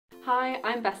Hi,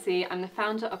 I'm Bessie. I'm the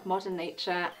founder of Modern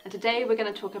Nature, and today we're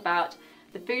going to talk about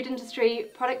the food industry,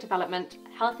 product development,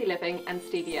 healthy living and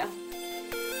stevia.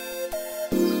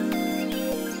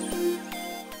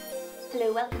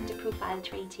 Hello, welcome to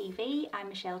ProfileTree TV. I'm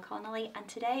Michelle Connolly and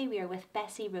today we are with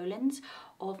Bessie Rollins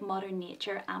of Modern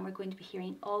Nature and we're going to be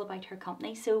hearing all about her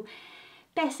company. So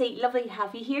Bessie, lovely to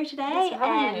have you here today. Thanks for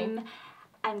having me.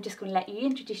 I'm just going to let you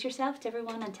introduce yourself to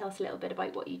everyone and tell us a little bit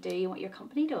about what you do and what your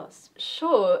company does.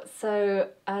 Sure, so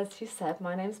as you said,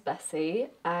 my name's Bessie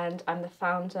and I'm the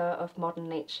founder of Modern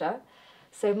Nature.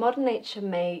 So Modern Nature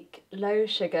make low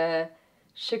sugar,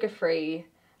 sugar-free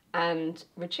and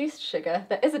reduced sugar.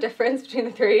 There is a difference between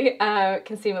the three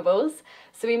consumables.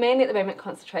 So we mainly at the moment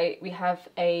concentrate, we have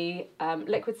a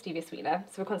liquid stevia sweetener.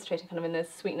 So we're concentrating kind of in the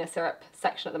sweetener syrup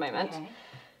section at the moment. Okay.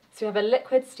 So we have a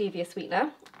liquid stevia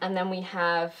sweetener, and then we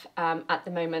have, at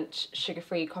the moment,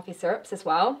 sugar-free coffee syrups as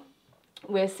well.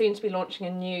 We're soon to be launching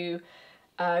a new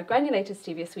granulated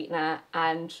stevia sweetener,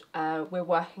 and we're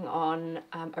working on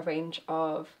a range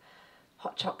of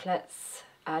hot chocolates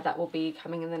that will be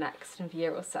coming in the next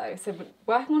year or so. So we're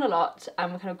working on a lot,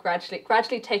 and we're kind of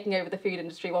gradually taking over the food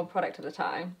industry one product at a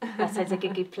time. That sounds like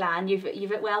a good plan. You've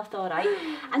it well thought out.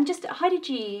 And just how did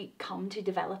you come to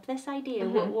develop this idea?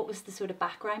 What was the sort of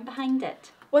background behind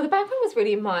it? Well, the background was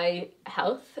really my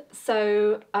health.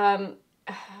 So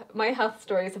my health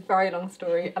story is a very long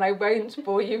story, and I won't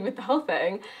bore you with the whole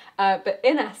thing. But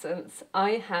in essence,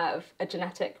 I have a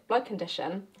genetic blood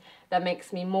condition that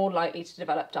makes me more likely to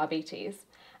develop diabetes.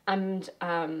 And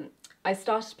I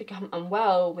started to become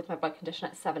unwell with my blood condition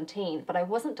at 17, but I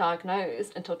wasn't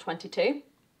diagnosed until 22.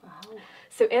 Wow.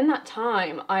 So in that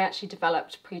time, I actually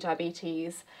developed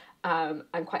pre-diabetes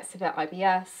and quite severe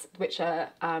IBS, which are,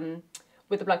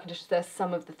 with the blood condition, there's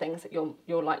some of the things that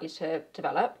you're likely to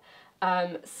develop.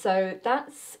 So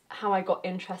that's how I got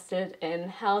interested in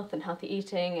health and healthy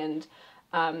eating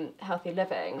and healthy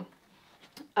living.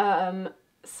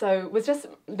 So it was just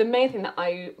the main thing that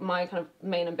my kind of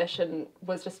main ambition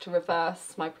was just to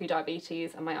reverse my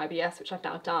pre-diabetes and my IBS, which I've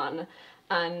now done,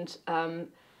 and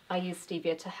I use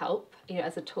stevia to help,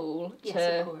 as a tool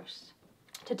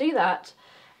to do that.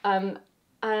 And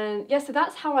yeah, so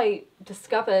that's how I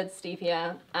discovered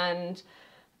stevia and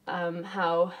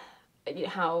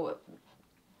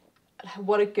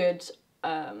what a good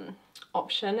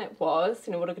option it was,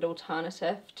 what a good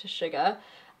alternative to sugar.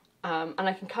 And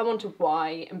I can come on to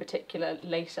why in particular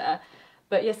later.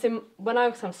 But yes, so when I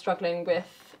was kind of struggling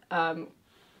with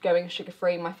going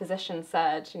sugar-free, my physician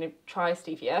said, try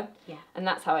stevia. Yeah. And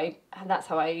that's how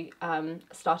I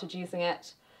started using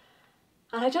it.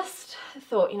 And I just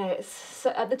thought,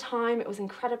 at the time it was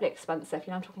incredibly expensive.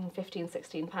 I'm talking 15,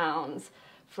 16 pounds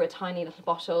for a tiny little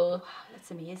bottle. Wow, that's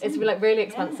amazing. It's really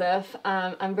expensive,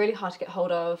 and really hard to get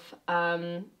hold of.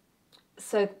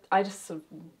 So I just sort of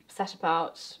set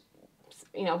about,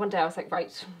 one day I was like,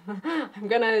 right, I'm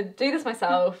gonna do this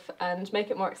myself and make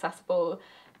it more accessible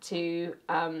to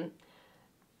the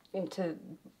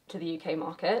UK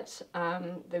market.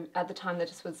 At the time there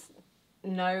just was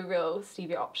no real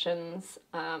stevia options,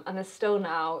 and there still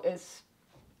now is,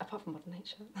 apart from Modern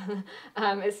Nature,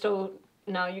 it's still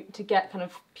now to get kind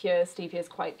of pure stevia is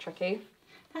quite tricky.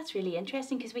 That's really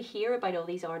interesting because we hear about all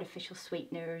these artificial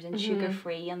sweeteners and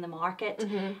sugar-free on the market,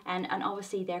 and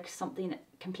obviously they're something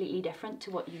completely different to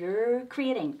what you're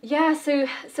creating. Yeah, so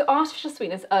artificial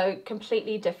sweeteners are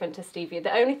completely different to stevia.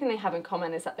 The only thing they have in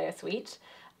common is that they are sweet,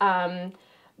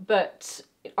 but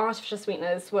artificial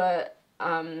sweeteners were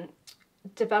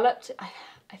developed,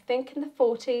 I think, in the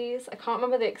 40s. I can't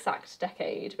remember the exact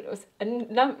decade, but it was a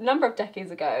number of decades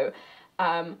ago,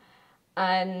 and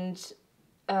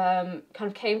kind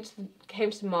of came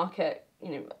to the market,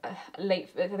 late,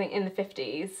 I think in the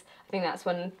 50s. I think that's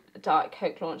when Diet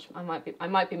Coke launched. I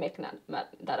might be making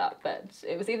that up, but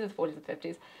it was either the 40s or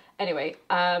 50s. Anyway,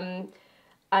 and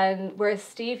whereas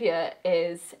stevia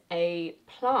is a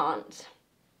plant,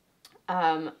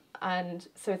 and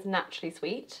so it's naturally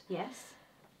sweet. Yes.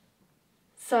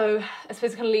 So I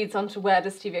suppose it kind of leads on to where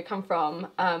does stevia come from.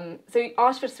 So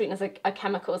artificial sweeteners are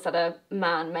chemicals that are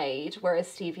man-made, whereas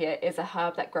stevia is a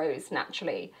herb that grows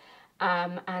naturally.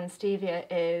 And stevia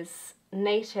is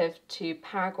native to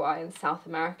Paraguay in South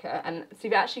America, and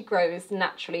stevia actually grows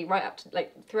naturally right up to,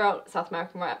 throughout South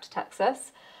America and right up to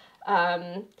Texas.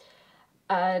 And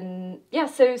yeah,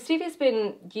 so stevia has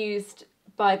been used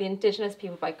by the indigenous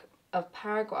people of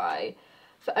Paraguay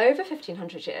for over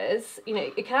 1,500 years.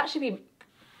 It can actually be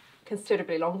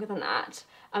considerably longer than that.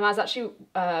 I was actually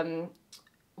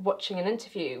watching an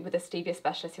interview with a stevia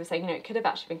specialist who was saying, it could have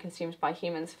actually been consumed by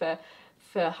humans for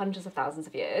hundreds of thousands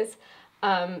of years.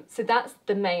 So that's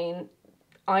the main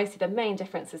I see the main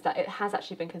difference is that it has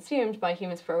actually been consumed by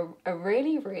humans for a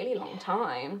really, really long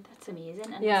time. That's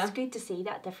amazing, and Yeah. it's good to see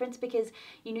that difference, because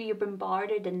you know you're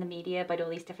bombarded in the media about all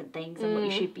these different things and what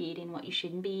you should be eating, what you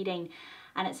shouldn't be eating,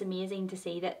 and it's amazing to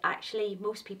see that actually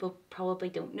most people probably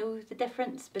don't know the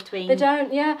difference between. They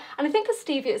don't, yeah, and I think of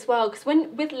stevia as well, because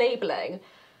with labelling,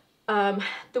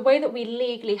 the way that we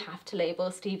legally have to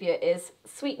label stevia is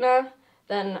sweetener,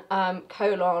 then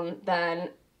colon,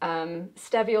 then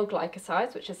steviol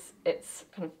glycosides, which is its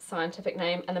kind of scientific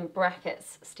name, and then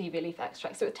brackets stevia leaf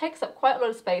extract. So it takes up quite a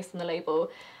lot of space on the label,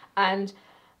 and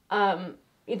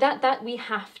that we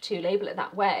have to label it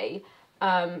that way.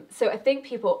 So I think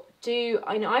people do.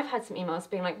 I know I've had some emails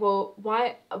being like, well,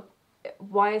 why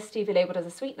is stevia labelled as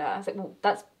a sweetener? I was like, well,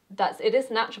 it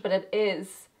is natural, but it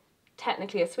is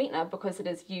technically a sweetener because it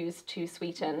is used to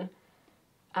sweeten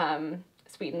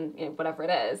whatever it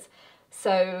is.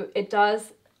 So it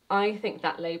does. I think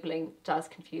that labelling does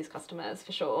confuse customers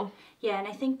for sure. Yeah, and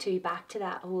I think too, back to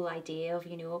that whole idea of,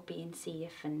 you know, being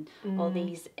safe and all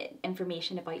these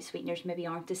information about sweeteners maybe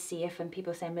aren't as safe, and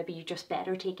people say maybe you're just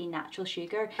better taking natural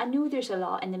sugar. I know there's a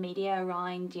lot in the media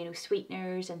around, you know,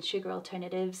 sweeteners and sugar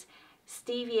alternatives.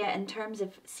 Stevia, in terms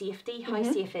of safety, how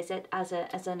safe is it as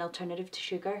an alternative to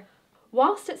sugar?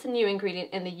 Whilst it's a new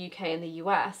ingredient in the UK and the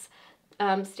US,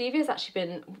 stevia has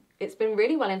actually been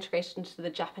really well integrated into the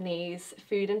Japanese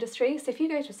food industry. So if you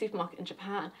go to a supermarket in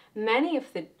Japan, many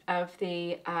of the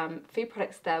food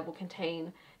products there will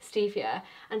contain stevia,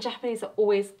 and Japanese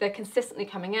they're consistently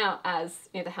coming out as,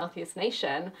 you know, the healthiest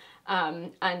nation,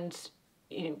 and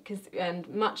you know, and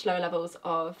much lower levels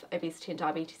of obesity and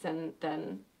diabetes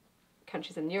than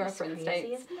countries in Europe or in the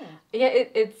States. Isn't it? Yeah,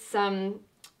 it's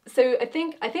so I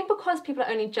think because people are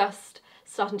only just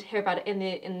starting to hear about it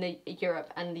in the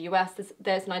Europe and the US,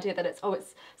 there's an idea that it's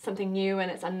something new and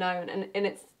it's unknown, and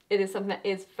it is something that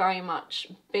is very much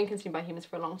being consumed by humans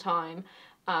for a long time,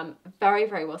 very,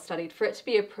 very well studied. For it to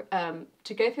be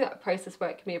to go through that process where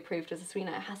it can be approved as a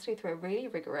sweetener, it has to go through a really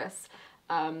rigorous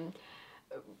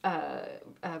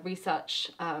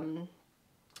research and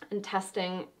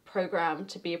testing program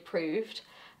to be approved,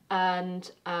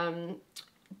 and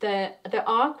there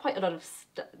are quite a lot of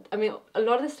a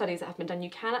lot of the studies that have been done you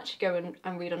can actually go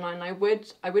and read online, and I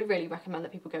would really recommend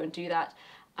that people go and do that,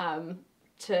 so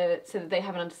that they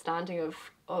have an understanding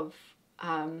of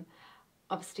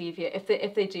stevia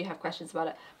if they do have questions about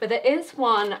it. But there is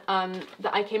one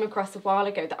that I came across a while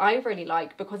ago that I really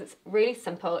like because it's really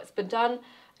simple. It's been done.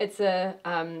 It's a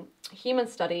human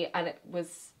study, and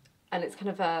it's kind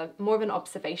of more of an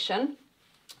observation.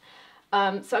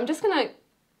 So I'm just going to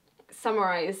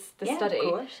summarise the study. Of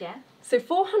course, yeah. So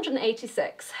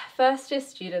 486 first-year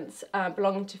students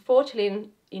belonging to 4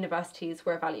 Chilean universities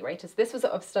were evaluated. So this was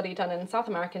a study done in South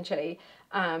America and Chile,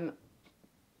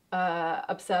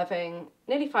 observing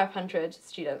nearly 500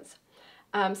 students.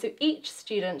 So each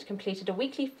student completed a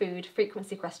weekly food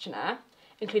frequency questionnaire,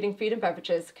 including food and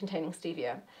beverages containing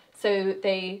stevia. So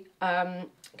they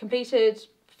completed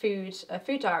a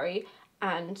food diary,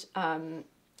 and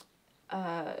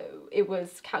it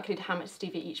was calculated how much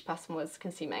stevia each person was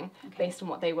consuming based on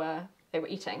what they were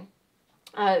eating.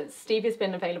 Stevia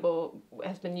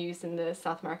has been used in the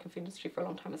South American food industry for a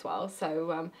long time as well.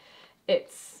 So it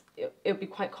would be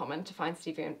quite common to find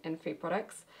stevia in food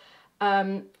products.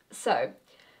 So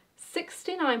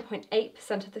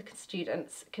 69.8% of the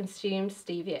students consumed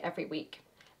stevia every week,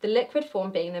 the liquid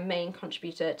form being the main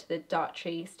contributor to the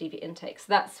dietary stevia intake. So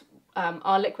that's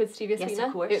our liquid stevia sweetener. Yes,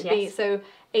 of course, It would be, so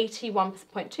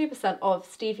 81.2% of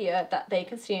stevia that they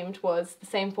consumed was the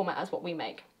same format as what we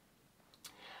make.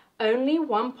 Only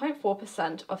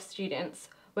 1.4% of students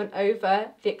went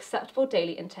over the acceptable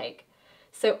daily intake.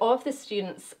 So of the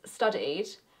students studied,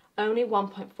 only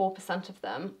 1.4% of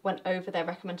them went over their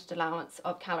recommended allowance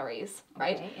of calories,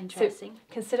 right? Okay, interesting. So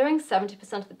considering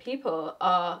 70% of the people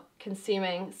are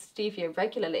consuming stevia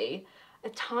regularly, a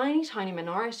tiny, tiny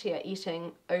minority are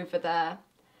eating over their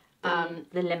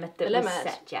the limit that was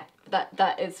set, yeah.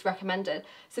 That is recommended.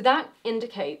 So that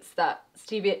indicates that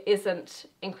stevia isn't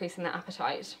increasing their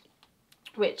appetite,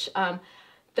 which some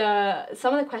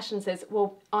of the questions is,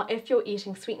 well, if you're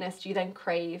eating sweetness, do you then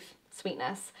crave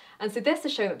sweetness? And so this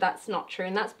has shown that that's not true,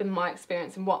 and that's been my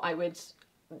experience and what I would,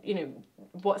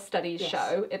 what studies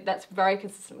show. That's very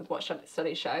consistent with what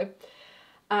studies show.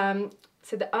 So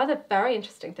the other very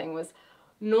interesting thing was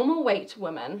normal weight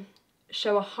women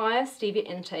show a higher stevia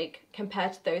intake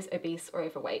compared to those obese or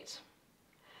overweight.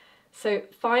 So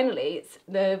finally,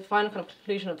 the final kind of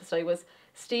conclusion of the study was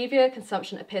stevia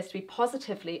consumption appears to be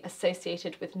positively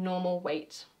associated with normal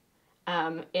weight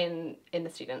in the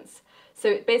students.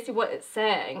 So basically what it's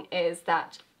saying is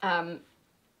that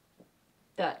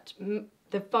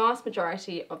the vast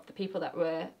majority of the people that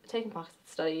were taking part in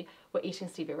the study were eating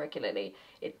stevia regularly.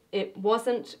 It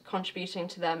wasn't contributing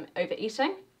to them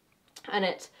overeating,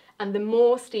 and the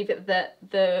more stevia that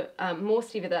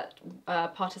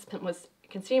participant was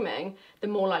consuming, the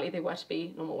more likely they were to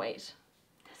be normal weight.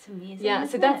 That's amazing. Yeah,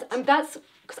 so that's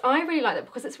because I really like that,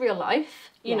 because it's real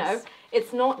life. You know,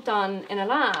 it's not done in a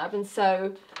lab, and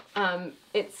so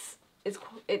it's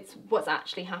what's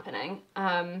actually happening.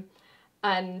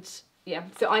 And yeah,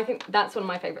 so I think that's one of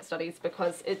my favourite studies,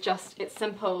 because it's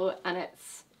simple and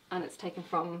it's taken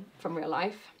from real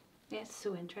life. Yeah, it's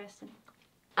so interesting.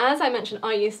 As I mentioned,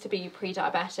 I used to be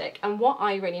pre-diabetic, and what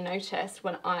I really noticed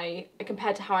when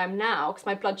compared to how I am now, because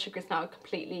my blood sugar is now a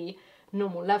completely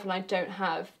normal level, I don't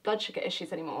have blood sugar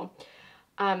issues anymore.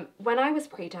 When I was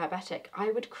pre-diabetic,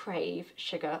 I would crave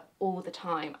sugar all the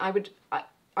time. I would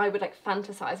like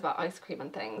fantasize about ice cream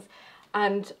and things,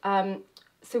 and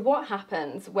so what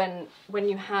happens when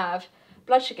you have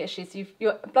blood sugar issues?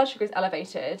 Your blood sugar is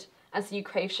elevated, and so you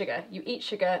crave sugar. You eat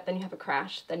sugar, then you have a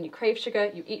crash. Then you crave sugar,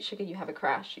 you eat sugar, you have a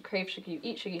crash. You crave sugar, you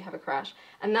eat sugar, you have a crash.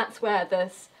 And that's where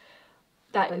that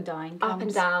up and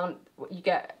down, you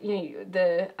get, you know,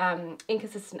 the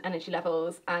inconsistent energy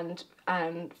levels and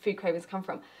food cravings come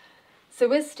from. So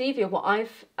with stevia, what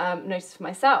I've noticed for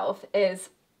myself is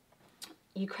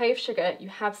you crave sugar, you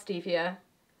have stevia,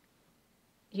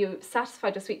 you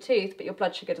satisfied your sweet tooth, but your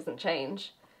blood sugar doesn't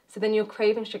change. So then you're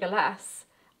craving sugar less,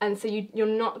 and so you're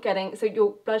not getting, so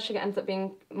your blood sugar ends up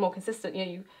being more consistent. You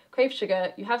know, you crave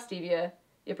sugar, you have stevia,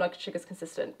 your blood sugar's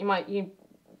consistent. You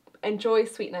enjoy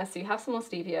sweetness, so you have some more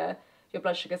stevia, your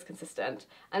blood sugar's consistent,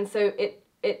 and so it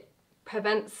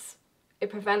prevents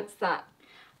that.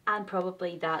 And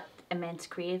probably that immense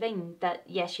craving that,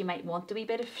 yes, you might want a wee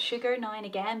bit of sugar now and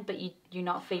again, but you're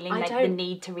not feeling the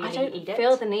need to really eat it. I don't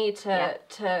feel the need to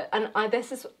and I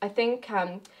think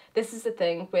this is the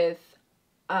thing with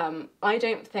I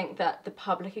don't think that the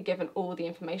public are given all the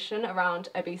information around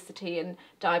obesity and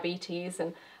diabetes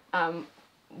and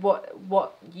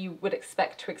what you would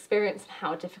expect to experience and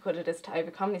how difficult it is to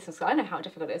overcome these things. I know how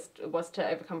difficult it was to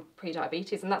overcome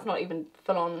pre-diabetes, and that's not even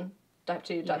full-on type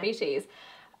 2 diabetes.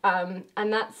 And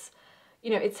that's, you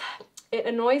know, it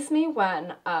annoys me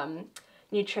when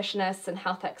nutritionists and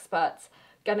health experts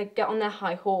gonna get on their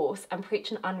high horse and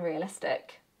preach an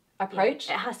unrealistic approach.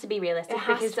 Yeah, it has to be realistic,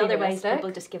 because otherwise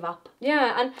people just give up.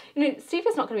 Yeah, and you know,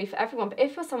 stevia's not going to be for everyone, but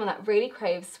if you're someone that really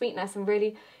craves sweetness and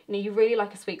really, you know, you really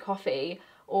like a sweet coffee,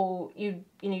 or you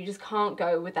just can't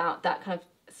go without that kind of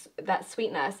that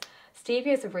sweetness,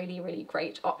 stevia is a really, really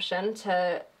great option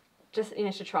to just, you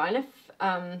know, to try. And if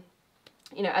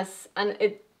you know, as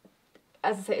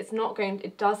I say,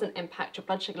 it doesn't impact your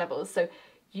blood sugar levels, so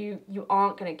you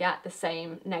aren't going to get the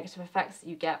same negative effects that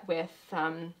you get with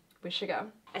sugar.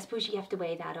 I suppose you have to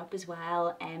weigh that up as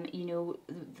well. You know,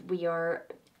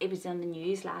 it was on the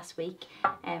news last week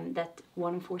that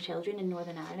 1 in 4 children in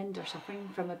Northern Ireland are suffering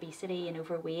from obesity and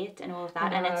overweight and all of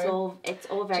that, and it's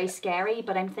all very scary.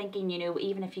 But I'm thinking, you know,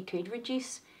 even if you could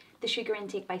reduce the sugar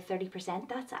intake by 30%,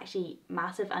 that's actually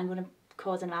massive and going to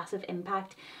cause a massive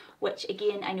impact, which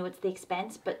again, I know it's the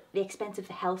expense, but the expense of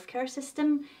the healthcare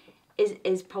system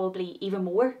is probably even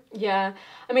more. Yeah,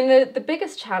 I mean, the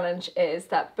biggest challenge is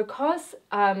that because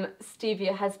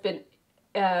stevia has been,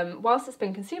 whilst it's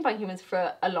been consumed by humans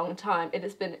for a long time, it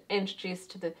has been introduced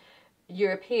to the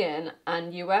European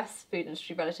and US food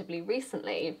industry relatively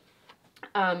recently.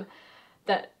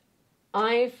 That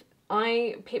I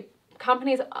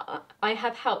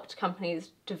have helped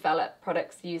companies develop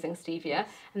products using stevia,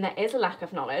 and there is a lack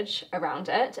of knowledge around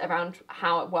it, around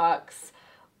how it works,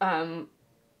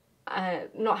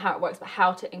 not how it works, but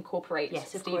how to incorporate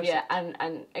stevia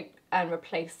and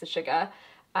replace the sugar,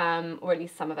 or at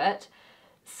least some of it.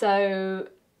 So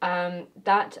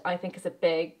that I think is a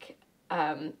big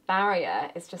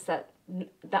barrier. It's just that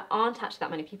there aren't actually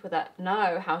that many people that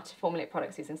know how to formulate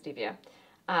products using stevia.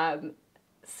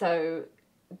 So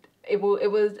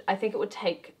I think it would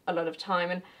take a lot of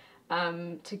time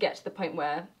and to get to the point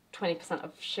where 20%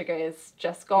 of sugar is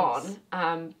just gone.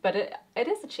 Yes. But it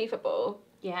is achievable.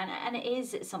 Yeah, and it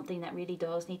is something that really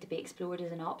does need to be explored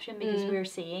as an option, because we're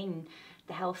seeing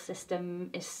the health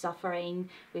system is suffering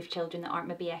with children that aren't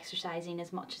maybe exercising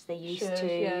as much as they used to.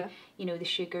 Yeah. You know, the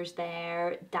sugar's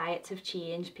there, diets have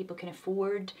changed, people can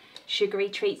afford sugary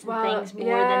treats and things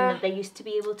more than they used to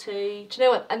be able to. Do you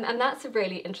know what? And that's a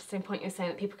really interesting point, you're saying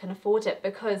that people can afford it,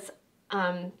 because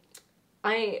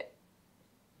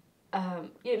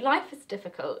you know, life is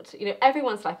difficult. You know,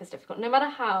 everyone's life is difficult. No matter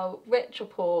how rich or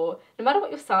poor, no matter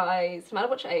what your size, no matter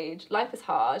what your age, life is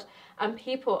hard. And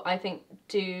people, I think,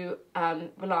 do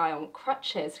rely on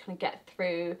crutches to kind of get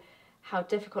through how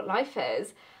difficult life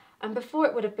is. And before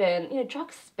it would have been, you know,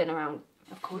 drugs have been around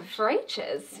for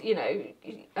ages, you know,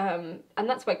 and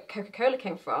that's where Coca-Cola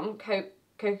came from.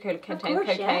 Coca-Cola contained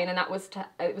cocaine, and that was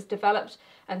it was developed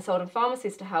and sold in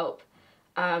pharmacies to help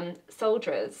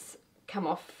soldiers come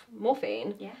off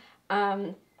morphine.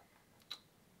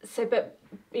 So, but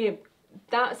you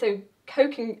know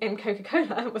Coke in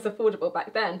Coca-Cola was affordable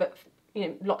back then, but you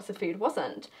know lots of food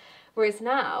wasn't. Whereas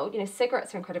now, you know,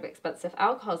 cigarettes are incredibly expensive,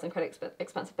 alcohol's incredibly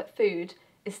expensive, but food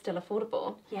is still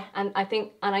affordable. And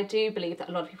I do believe that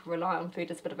a lot of people rely on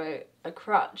food as a bit of a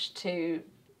crutch to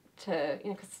you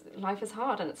know, because life is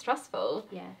hard and it's stressful.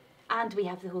 And we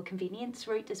have the whole convenience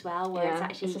route as well, where it's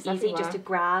actually easy just to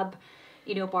grab,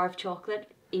 you know, a bar of chocolate,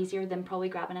 easier than probably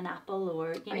grabbing an apple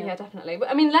or, you know. Yeah, definitely. But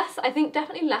I mean, I think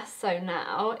definitely less so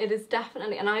now. It is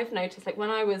definitely, and I've noticed, like when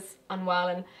I was unwell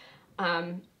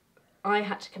and I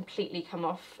had to completely come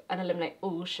off and eliminate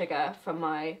all sugar from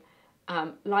my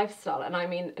lifestyle. And I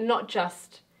mean, not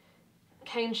just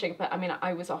cane sugar, but I mean,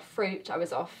 I was off fruit, I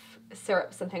was off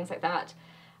syrups and things like that.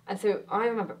 And so I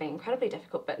remember it being incredibly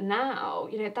difficult, but now,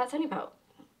 you know, that's only about,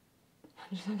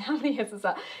 how many years is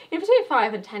that? You know, between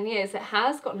 5 and 10 years, it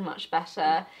has gotten much better.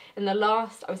 I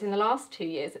would say in the last 2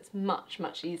 years, it's much,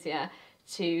 much easier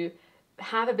to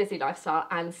have a busy lifestyle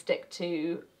and stick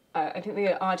to, I think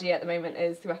the RDA at the moment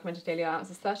is the recommended daily allowance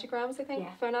is 30 grams, I think,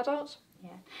 for an adult.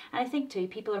 And I think too,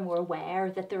 people are more aware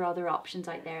that there are other options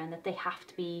out there and that they have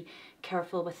to be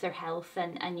careful with their health,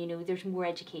 and you know, there's more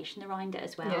education around it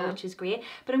as well, which is great.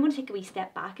 But I'm going to take a wee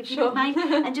step back, if you don't mind,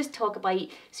 and just talk about,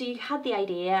 so you had the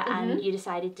idea and you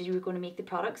decided that you were going to make the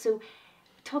product. So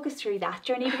talk us through that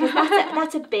journey, because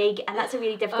that's a big and that's a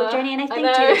really difficult journey. And I think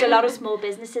too, there's a lot of small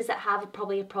businesses that have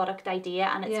probably a product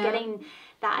idea, and it's getting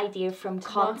that idea from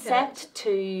concept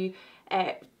to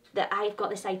that I've got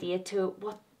this idea to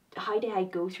how do I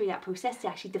go through that process to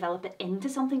actually develop it into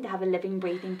something, to have a living,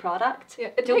 breathing product?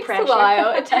 It takes a while.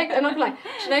 I'm not gonna lie.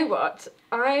 Do you know what?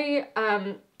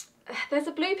 There's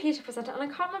a Blue Peter presenter, and I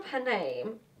can't remember her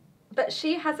name, but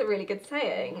she has a really good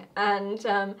saying,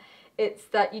 and it's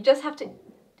that you just have to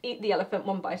eat the elephant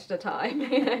one bite at a time.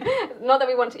 You know? Not that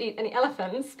we want to eat any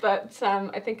elephants, but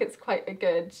I think it's quite a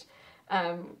good,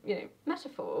 you know,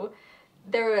 metaphor.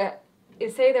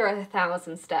 Say there are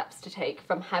 1,000 steps to take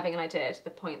from having an idea to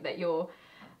the point that your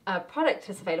product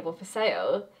is available for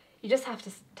sale. You just have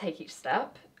to take each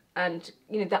step, and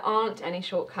you know there aren't any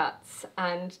shortcuts,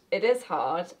 and it is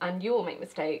hard, and you will make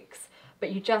mistakes,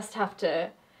 but you just have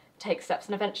to take steps,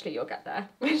 and eventually you'll get there,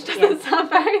 which doesn't sound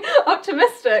very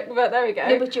optimistic, but there we go.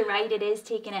 No, but you're right, it is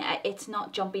taking it, it's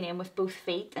not jumping in with both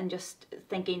feet and just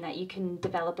thinking that you can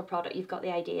develop a product. You've got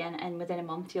the idea, and within a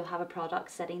month you'll have a product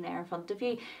sitting there in front of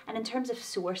you. And in terms of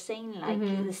sourcing, like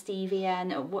the stevia,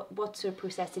 and what sort of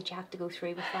process did you have to go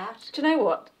through with that? Do you know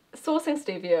what? Sourcing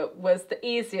stevia was the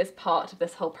easiest part of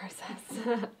this whole process.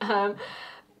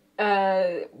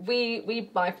 We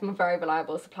buy from a very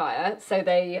reliable supplier, so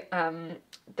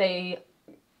they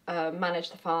manage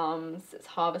the farms. It's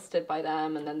harvested by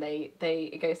them, and then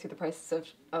it goes through the process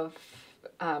of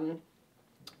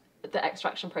the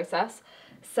extraction process.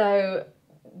 So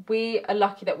we are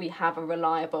lucky that we have a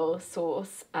reliable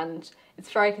source, and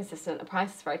it's very consistent. The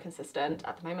price is very consistent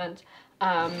at the moment.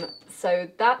 So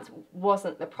that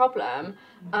wasn't the problem.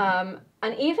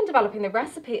 And even developing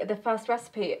the first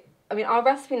recipe, I mean, our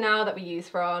recipe now that we use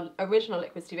for our original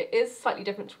liquid stevia is slightly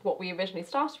different to what we originally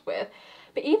started with.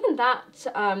 But even that,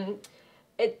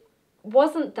 it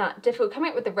wasn't that difficult. Coming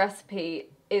up with the recipe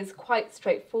is quite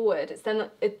straightforward.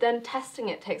 Then testing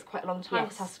it takes quite a long time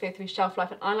because it has to go through shelf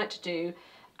life. And I like to do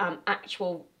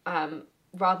actual,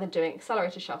 rather than doing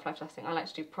accelerated shelf life testing, I like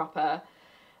to do proper,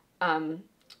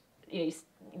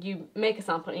 you make a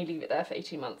sample and you leave it there for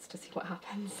 18 months to see what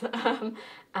happens.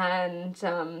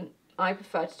 I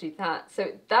prefer to do that.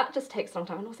 So that just takes a long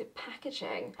time. And also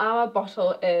packaging. Our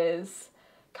bottle is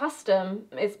custom,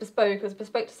 it's bespoke, it was a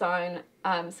bespoke design.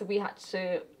 So we had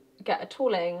to get a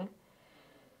tooling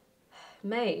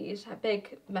made, a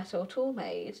big metal tool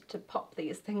made to pop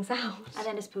these things out. And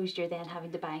then I suppose you're then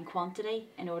having to buy in quantity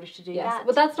in order to do that. Yes,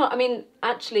 well that's not, I mean,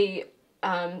 actually,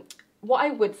 what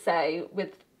I would say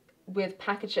with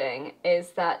packaging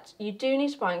is that you do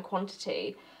need to buy in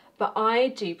quantity, but I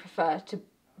do prefer to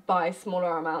buy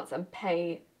smaller amounts and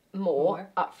pay more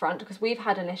up front, because we've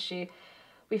had an issue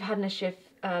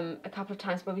a couple of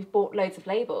times where we've bought loads of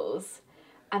labels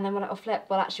and then we're like, oh flip,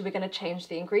 well actually we're going to change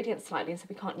the ingredients slightly so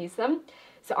we can't use them.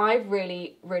 So I've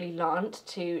really learned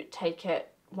to take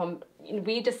it one,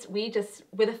 we just with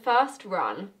the first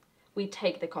run we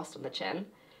take the cost on the chin,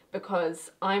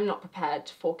 because I'm not prepared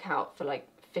to fork out for like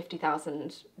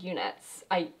 50,000 units.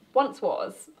 I once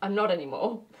was, I'm not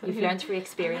anymore. You've learned through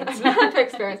experience. I've learned through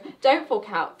experience. Don't fork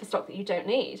out for stock that you don't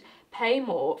need. Pay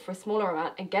more for a smaller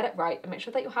amount and get it right and make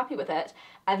sure that you're happy with it.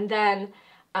 And then,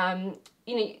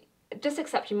 you know, just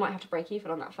accept you might have to break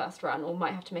even on that first run or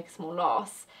might have to make a small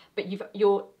loss, but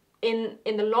you're in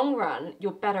the long run,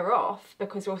 you're better off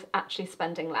because you're actually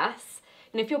spending less.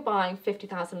 And if you're buying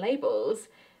 50,000 labels,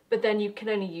 but then you can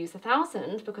only use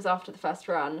 1,000 because after the first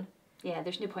run, yeah,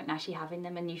 there's no point in actually having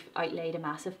them, and you've outlaid a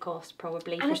massive cost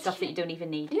probably for stuff that you don't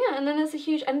even need. Yeah, and then there's a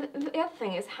huge, and the other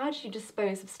thing is, how do you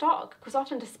dispose of stock? Because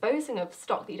often disposing of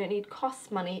stock that you don't need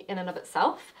costs money in and of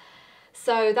itself.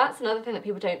 So that's another thing that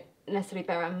people don't necessarily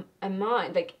bear in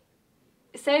mind. Like,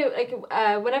 say, like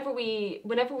whenever we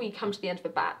come to the end of a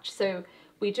batch, so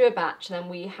we do a batch and then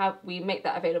we make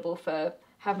that available for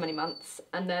however many months,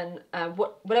 and then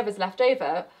whatever's left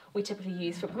over we typically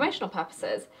use for promotional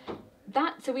purposes.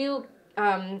 So we'll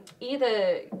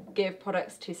either give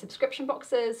products to subscription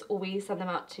boxes, or we send them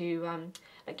out to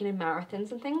like, you know,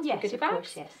 marathons and things. Yes, for goodie of bags.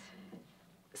 course, yes.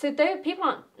 So though people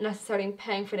aren't necessarily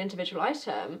paying for an individual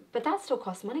item, but that still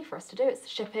costs money for us to do. It's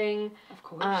shipping. Of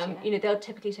course, yeah. You know, they'll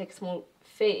typically take a small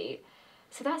fee.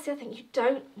 So that's the other thing. You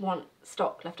don't want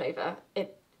stock left over.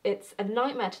 It's a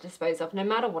nightmare to dispose of, no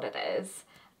matter what it is.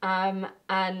 And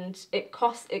it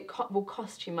will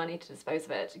cost you money to dispose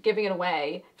of it. Giving it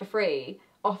away for free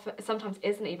sometimes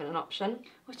isn't even an option.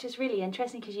 Which is really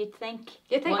interesting, because you'd think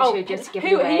oh, should just give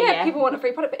it away. Yeah, people want a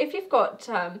free product. But if you've got,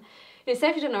 you know, say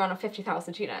if you're doing around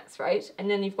 50,000 units, right, and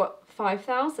then you've got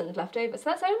 5,000 left over, so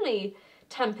that's only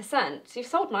 10%. So you've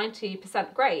sold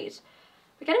 90%, great.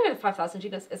 But getting rid of 5,000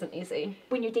 units isn't easy.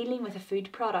 When you're dealing with a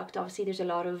food product, obviously there's a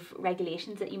lot of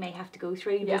regulations that you may have to go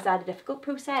through. Yeah. Was that a difficult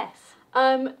process?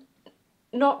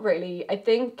 Not really. I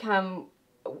think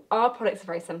our products are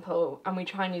very simple and we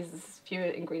try and use as few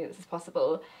ingredients as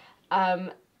possible.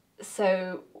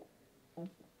 So,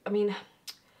 I mean,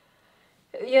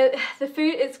 yeah, the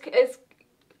food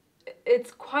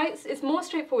it's more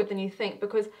straightforward than you think,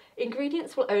 because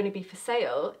ingredients will only be for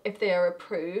sale if they are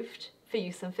approved for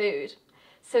use in food.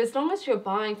 So as long as you're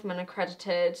buying from an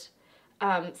accredited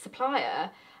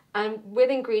supplier, and with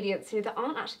ingredients, you know, there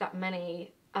aren't actually that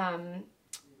many.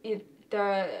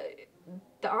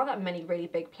 There aren't that many really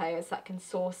big players that can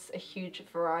source a huge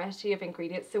variety of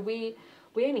ingredients. So we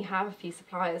only have a few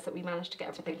suppliers that we manage to get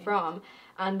everything from.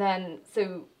 And then,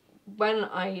 so when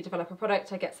I develop a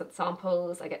product, I get sent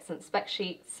samples, I get sent spec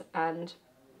sheets and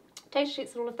data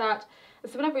sheets and all of that.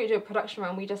 And so whenever we do a production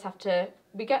run, we just have to,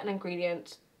 we get an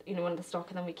ingredient, you know, one of the stock,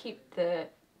 and then we keep the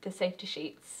safety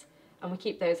sheets and we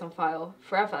keep those on file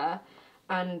forever.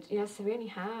 And yeah, so we only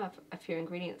have a few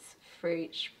ingredients for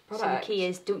each product. So the key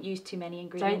is don't use too many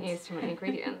ingredients. Don't use too many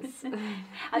ingredients.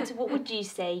 And so what would you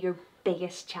say your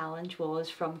biggest challenge was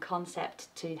from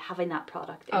concept to having that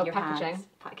product in your hands?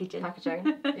 Packaging.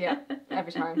 Yeah,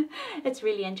 every time. It's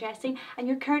really interesting. And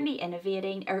you're currently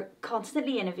innovating, or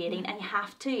constantly innovating, and you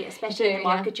have to, especially in the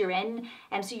market you're in.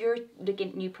 So you're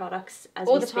looking at new products as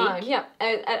all we the speak. time. Yeah,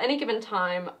 at any given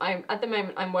time, at the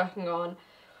moment I'm working on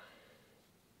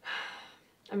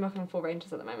 4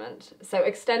 ranges at the moment. So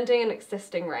extending an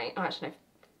existing range. Oh, actually, no.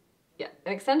 Yeah,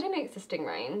 extending an existing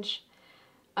range,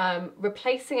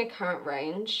 replacing a current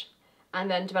range, and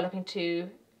then developing 2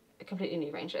 completely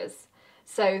new ranges.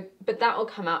 So, but that will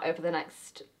come out over the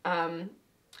next.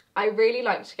 I really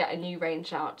like to get a new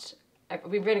range out.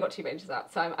 We've really got 2 ranges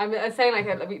out, so I'm saying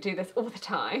like we do this all the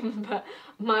time. But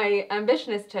my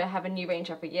ambition is to have a new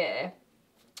range every year.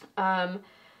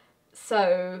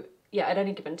 So. Yeah, at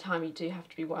any given time, you do have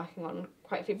to be working on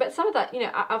quite a few. But some of that, you know,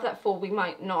 out of that 4, we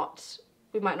might not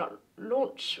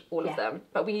launch all of them.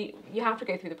 But you have to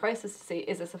go through the process to see,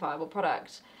 is this a viable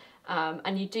product?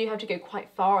 And you do have to go quite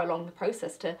far along the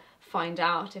process to find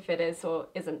out if it is or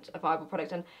isn't a viable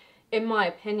product. And in my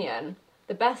opinion,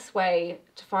 the best way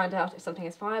to find out if something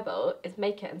is viable is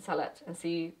make it and sell it and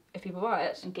see if people buy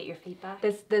it. And get your feedback.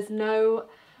 There's no...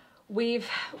 We've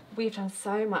done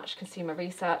so much consumer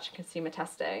research and consumer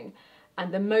testing,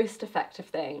 and the most effective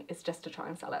thing is just to try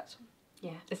and sell it.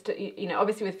 Yeah. Just to, you know,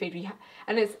 obviously with food,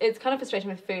 and it's kind of frustrating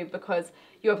with food because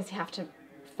you obviously have to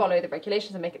follow the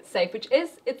regulations and make it safe,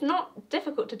 it's not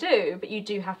difficult to do, but you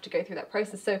do have to go through that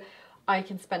process. So I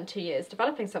can spend 2 years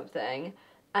developing something,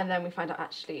 and then we find out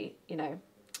actually, you know,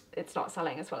 it's not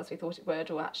selling as well as we thought it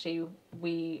would, or actually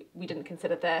we didn't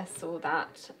consider this or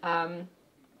that.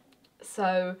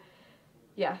 So.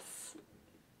 yes.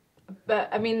 But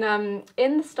I mean,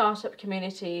 in the startup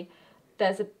community,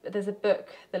 there's a book,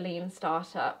 The Lean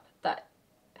Startup, that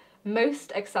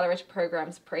most accelerator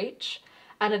programs preach,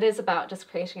 and it is about just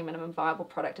creating a minimum viable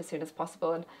product as soon as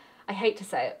possible. And I hate to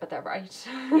say it, but they're right.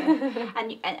 Yeah.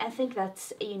 And I think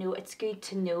that's, you know, it's good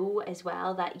to know as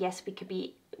well that yes,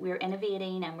 we're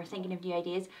innovating and we're thinking of new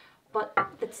ideas, but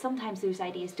that sometimes those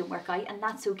ideas don't work out, and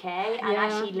that's okay. And Yeah.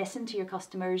 actually listen to your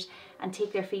customers and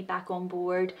take their feedback on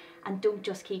board, and don't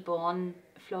just keep on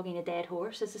flogging a dead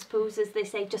horse, I suppose, as they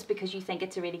say, just because you think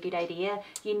it's a really good idea.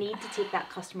 You need to take that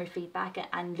customer feedback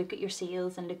and look at your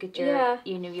sales and look at your,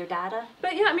 you know, your data.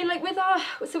 But yeah, I mean, like with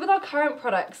our current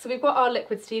products, so we've got our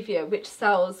liquid stevia, which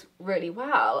sells really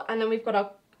well, and then we've got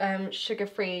our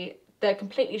sugar-free. They're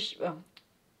completely it's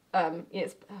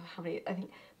how many, I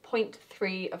think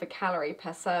 0.3 of a calorie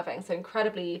per serving, so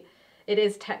incredibly, it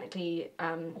is technically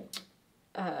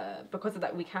because of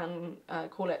that we can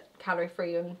call it calorie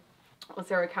free or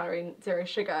 0 calorie, 0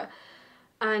 sugar.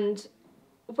 And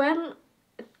when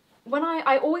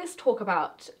I always talk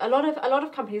about, a lot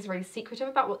of companies are really secretive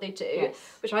about what they do,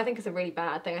 yes. which I think is a really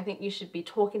bad thing. I think you should be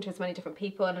talking to as many different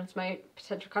people and as many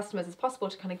potential customers as possible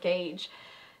to kind of gauge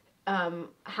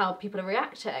how people are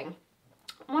reacting.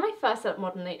 When I first set up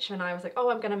Modern Nature and I was like, oh,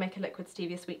 I'm going to make a liquid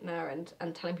stevia sweetener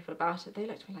and telling people about it, they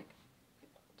looked at me like,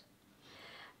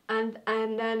 what?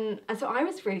 And so I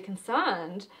was really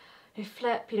concerned.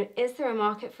 Flip, you know, is there a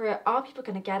market for it? Are people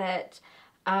going to get it?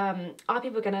 Are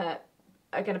people going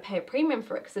to pay a premium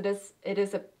for it? Because it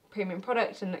is a premium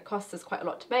product and it costs us quite a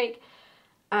lot to make.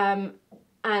 And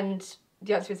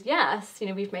the answer is yes. You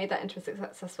know, we've made that into a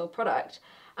successful product.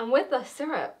 And with the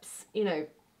syrups, you know,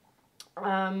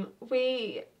 I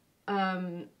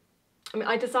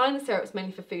designed the syrups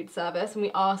mainly for food service, and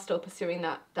we are still pursuing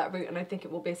that route, and I think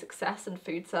it will be a success in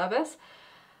food service.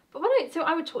 But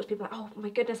I would talk to people like, oh my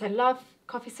goodness, I love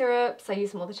coffee syrups, I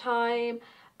use them all the time,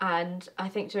 and I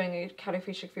think doing a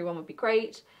calorie-free, sugar-free one would be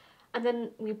great. And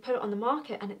then we put it on the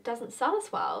market and it doesn't sell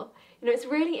as well. You know, it's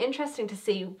really interesting to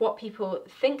see what people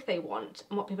think they want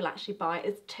and what people actually buy.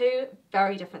 It's two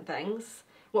very different things.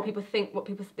 What people think,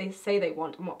 they say they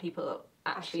want, and what people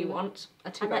actually want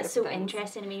are two very different things. And that's so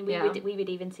interesting. I mean, we would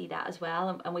even see that as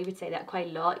well, and we would say that quite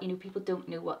a lot. You know, people don't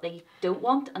know what they don't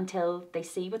want until they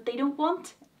see what they don't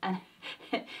want, and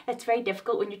it's very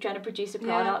difficult when you're trying to produce a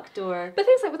product or. But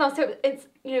things like with us, so it's,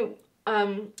 you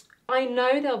know, I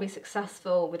know they'll be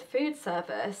successful with food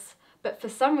service, but for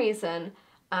some reason,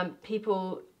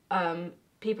 people are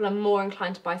more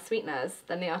inclined to buy sweeteners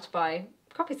than they are to buy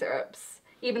coffee syrups,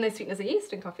 even though sweeteners are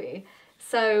used in coffee.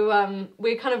 So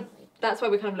that's why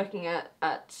we're kind of looking at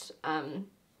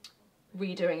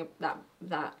redoing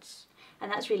that.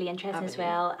 And that's really interesting as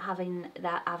well, having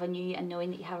that avenue and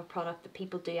knowing that you have a product that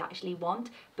people do actually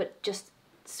want, but just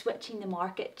switching the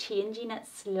market, changing it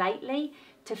slightly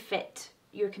to fit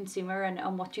your consumer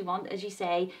and what you want. As you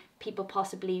say, people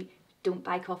possibly don't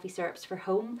buy coffee syrups for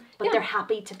home, but they're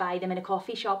happy to buy them in a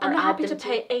coffee shop, and or they're happy add them to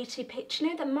pay 80p. Do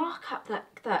you know the markup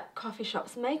that coffee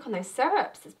shops make on those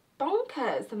syrups is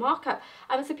bonkers, the markup.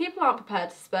 And so people aren't prepared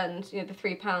to spend, you know, the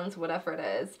 £3 or whatever it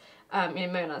is. You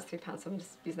know, Mona's £3, so I'm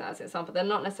just using that as an example. They're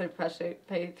not necessarily prepared to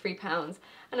pay £3,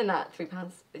 and in that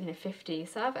 £3, you know, 50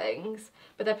 servings,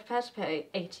 but they're prepared to pay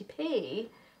 80p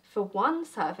for one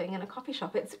serving in a coffee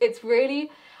shop. It's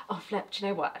really, oh flip, do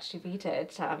you know what actually we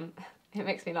did? It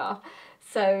makes me laugh.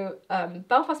 So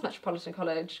Belfast Metropolitan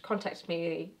College contacted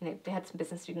me. You know, they had some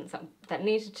business students that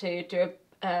needed to do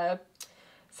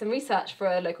some research for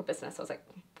a local business. I was like,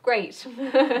 great.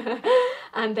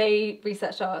 And they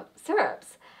researched our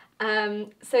syrups.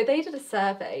 So they did a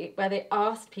survey where they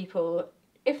asked people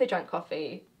if they drank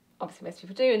coffee. Obviously most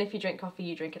people do, and if you drink coffee,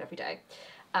 you drink it every day.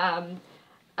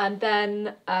 And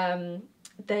then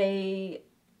they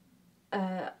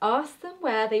asked them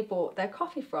where they bought their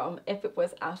coffee from if it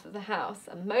was out of the house,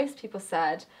 and most people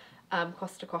said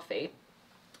Costa Coffee,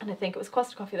 and I think it was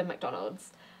Costa Coffee than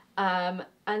McDonald's. And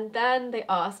then they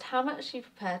asked how much are you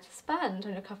prepared to spend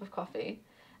on your cup of coffee,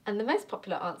 and the most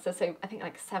popular answer, so I think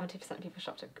like 70% of people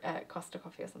shopped at Costa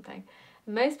Coffee or something,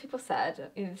 most people said,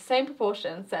 in the same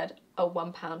proportion, said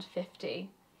 £1.50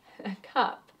 a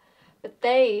cup. But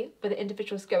they were the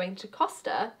individuals going to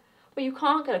Costa, where you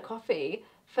can't get a coffee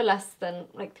for less than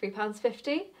like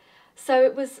 £3.50. So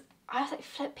it was, I was like,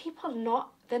 flip,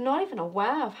 they're not even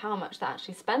aware of how much they're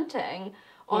actually spending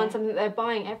on something that they're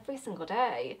buying every single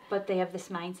day. But they have this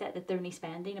mindset that they're only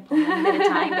spending a pound at a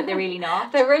time, but they're really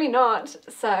not. They're really not.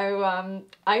 So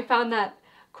I found that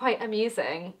quite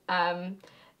amusing.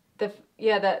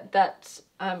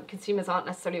 Consumers aren't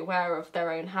necessarily aware of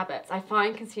their own habits. I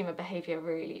find consumer behaviour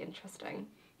really interesting.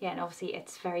 Yeah, and obviously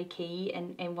it's very key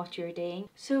in what you're doing.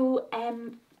 So,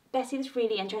 Bessie, that's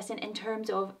really interesting in terms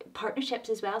of partnerships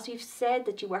as well. So you've said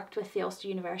that you worked with the Ulster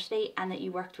University and that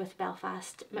you worked with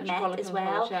Belfast Met as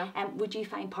well. College, yeah. Would you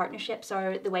find partnerships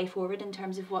are the way forward in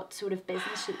terms of what sort of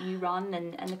business that you run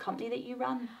and the company that you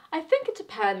run? I think it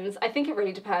depends. I think it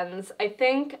really depends. I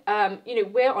think,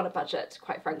 we're on a budget,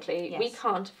 quite frankly. Yes. We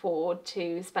can't afford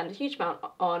to spend a huge amount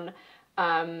on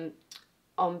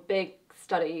big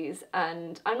studies,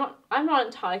 and I'm not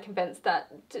entirely convinced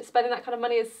that spending that kind of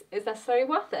money is necessarily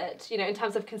worth it, in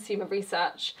terms of consumer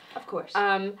research. Of course.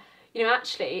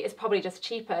 Actually it's probably just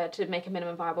cheaper to make a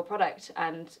minimum viable product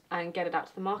and get it out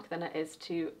to the market than it is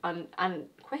to and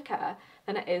quicker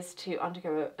than it is to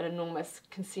undergo an enormous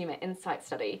consumer insight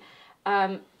study.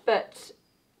 But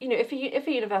if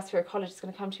a university or a college is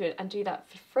going to come to you and do that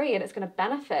for free, and it's going to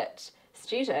benefit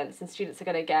students, and students are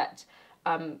going to get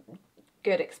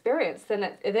good experience, then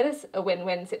it is a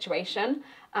win-win situation.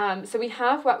 So we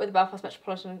have worked with the Belfast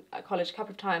Metropolitan College a couple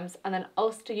of times, and then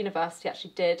Ulster University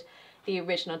actually did the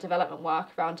original development work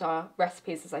around our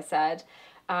recipes, as I said.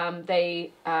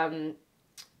 Because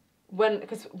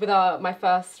with our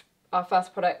first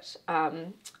product,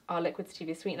 our liquid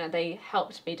Stevia sweetener, they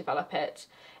helped me develop it.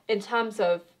 In terms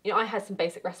of, I had some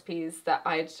basic recipes that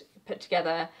I'd put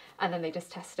together, and then they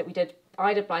just tested it.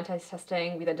 I did blind taste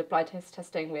testing. We then did blind taste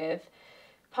testing with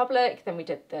public, then we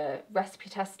did the recipe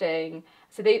testing.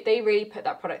 So they really put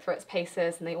that product through its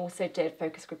paces, and they also did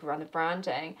focus group around the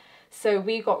branding. So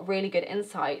we got really good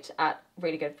insight at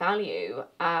really good value,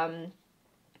 that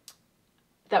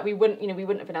we wouldn't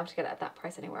have been able to get it at that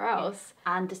price anywhere else.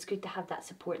 Yeah. And it's good to have that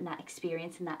support and that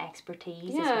experience and that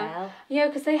expertise as well. Yeah,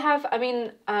 because they have,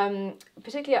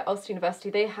 particularly at Ulster University,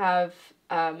 they have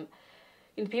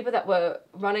people that were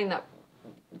running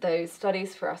those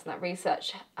studies for us and that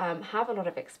research have a lot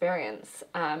of experience.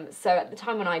 So at the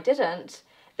time when I didn't,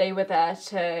 they were there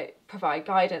to provide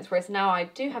guidance, whereas now I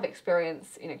do have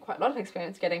experience, quite a lot of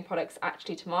experience getting products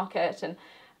actually to market, and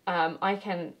I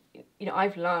can,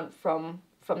 I've learned from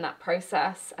that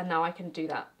process, and now I can do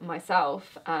that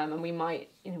myself. And we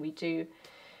might, we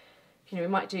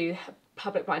might do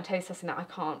public blind taste testing that I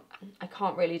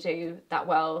can't really do that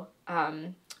well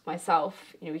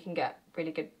myself. We can get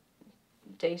really good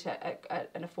data at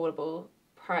an affordable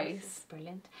price.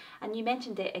 Brilliant. And you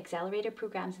mentioned the accelerator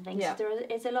programs and things. Yeah. There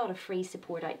is a lot of free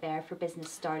support out there for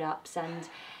business startups, and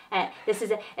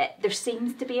there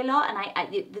seems to be a lot,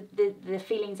 and the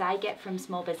feelings I get from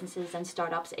small businesses and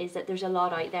startups is that there's a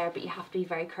lot out there, but you have to be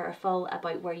very careful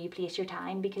about where you place your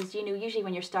time, because usually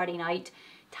when you're starting out,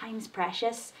 time's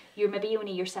precious. You're maybe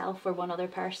only yourself or one other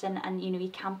person, and you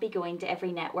can't be going to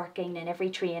every networking and every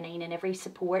training and every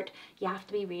support. You have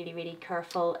to be really, really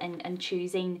careful and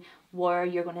choosing where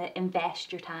you're going to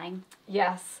invest your time.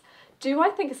 Yes. Do I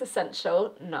think it's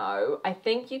essential? No. I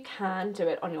think you can do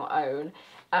it on your own.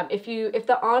 If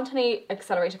there aren't any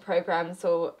accelerator programs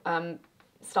or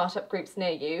startup groups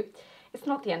near you, it's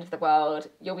not the end of the world.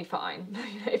 You'll be fine.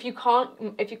 If you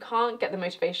can't get the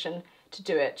motivation to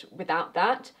do it without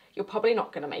that, you're probably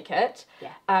not going to make it.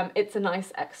 Yeah. It's a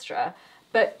nice extra.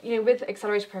 But with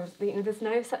accelerator programs, there's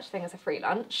no such thing as a free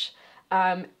lunch.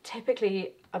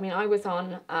 Typically, I was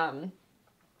on.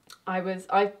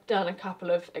 I've done a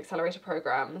couple of accelerator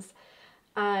programs,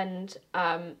 and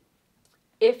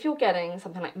if you're getting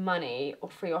something like money or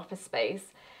free office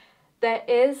space, there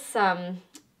is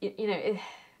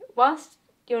whilst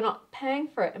you're not paying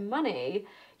for it in money,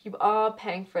 you are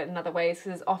paying for it in other ways,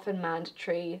 because there's often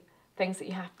mandatory things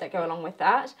that go along with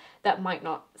that might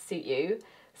not suit you.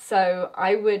 So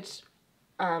I would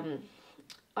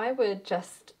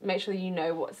just make sure that you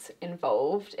know what's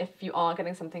involved if you are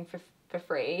getting something for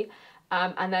free,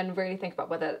 and then really think about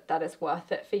whether that is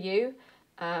worth it for you.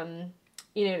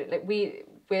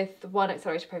 With one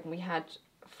accelerator program, we had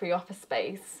free office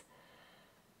space,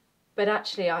 but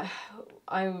actually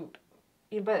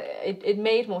but it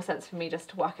made more sense for me just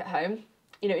to work at home.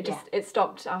 It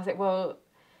stopped. I was like, well,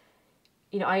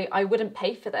 I wouldn't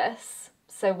pay for this,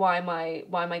 so why am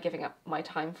I giving up my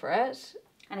time for it?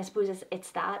 And I suppose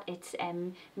it's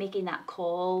making that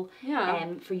call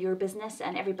for your business,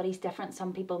 and everybody's different.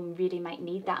 Some people really might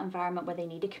need that environment where they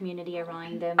need a community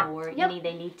around them, or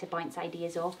they need to bounce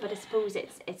ideas off. But I suppose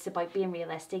it's about being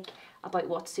realistic about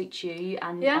what suits you,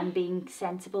 and being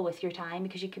sensible with your time,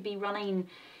 because you could be running.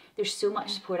 There's so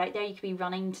much support out there. You could be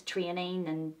running to training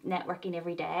and networking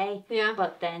every day,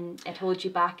 but then it holds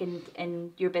you back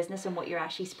in your business and what you're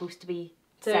actually supposed to be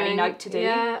setting out to do.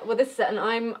 Yeah, well, this is it,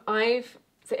 and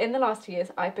so in the last 2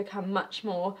 years, I've become much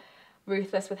more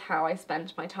ruthless with how I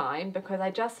spend my time, because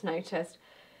I just noticed,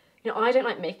 you know, I don't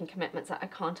like making commitments that I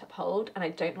can't uphold, and I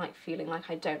don't like feeling like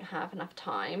I don't have enough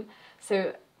time.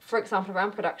 So, for example,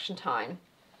 around production time,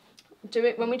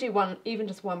 when we do even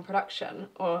just one production,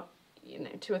 or, you know,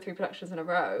 2 or 3 productions in a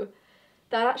row,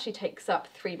 that actually takes up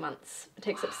 3 months. It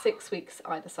takes up 6 weeks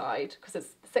either side, because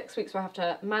it's 6 weeks where I have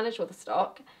to manage all the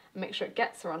stock and make sure it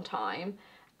gets there on time,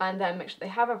 and then make sure they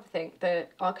have everything,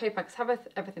 our co-packers have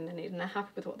everything they need and they're happy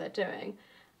with what they're doing.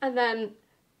 And then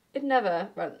we've never,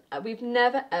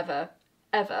 ever,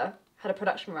 ever had a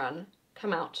production run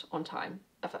come out on time,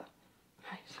 ever.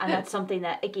 Right. And that's something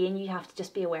that, again, you have to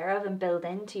just be aware of and build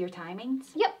into your timings.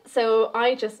 Yep. So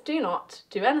I just do not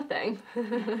do anything.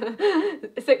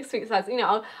 6 weeks has, you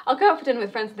know, I'll go out for dinner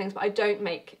with friends and things, but I don't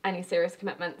make any serious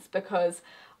commitments, because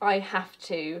I have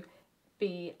to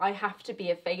be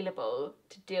available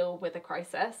to deal with a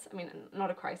crisis. I mean,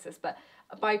 not a crisis, but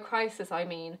by crisis I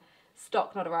mean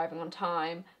stock not arriving on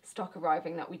time, stock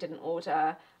arriving that we didn't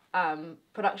order,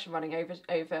 production running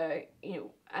over, you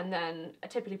know, and then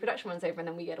typically production runs over and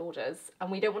then we get orders, and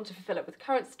we don't want to fulfill it with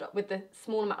current stock, with the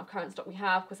small amount of current stock we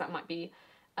have, because that might be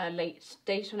a late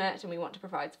date on it, and we want to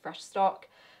provide fresh stock.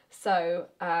 So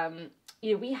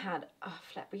you know, we had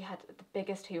the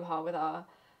biggest hoo-ha with our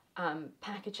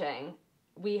packaging.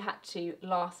 We had to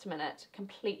last minute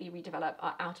completely redevelop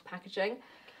our outer packaging,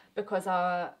 because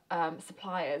our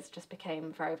suppliers just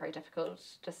became very, very difficult.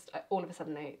 Just all of a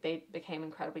sudden they became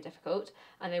incredibly difficult,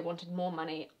 and they wanted more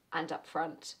money and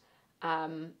upfront.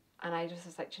 And I just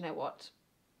was like, do you know what?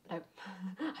 No,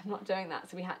 I'm not doing that.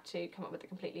 So we had to come up with a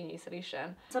completely new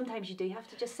solution. Sometimes you do have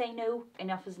to just say no.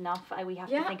 Enough is enough. We have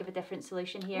to think of a different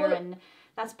solution here, well, and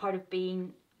that's part of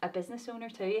being a business owner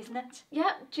too, isn't it?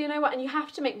 Yeah, do you know what? And you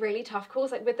have to make really tough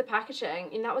calls, like with the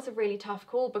packaging. And that was a really tough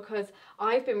call, because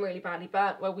I've been really badly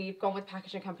burnt where we've gone with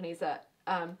packaging companies that,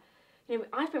 you know,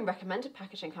 I've been recommended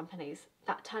packaging companies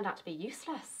that turned out to be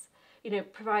useless. You know,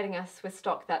 providing us with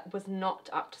stock that was not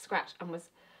up to scratch and was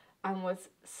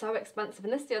so expensive.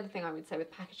 And this is the other thing I would say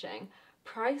with packaging: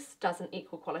 price doesn't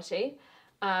equal quality.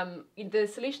 The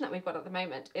solution that we've got at the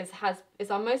moment is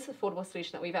our most affordable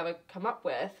solution that we've ever come up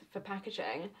with for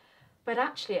packaging, but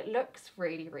actually it looks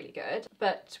really, really good.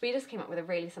 But we just came up with a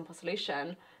really simple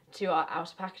solution to our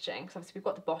outer packaging, because obviously we've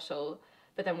got the bottle,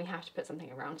 but then we have to put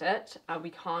something around it.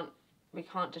 We can't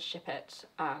just ship it.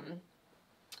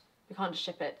 We can't just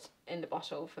ship it in the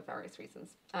bottle for various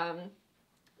reasons.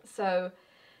 So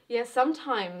yeah,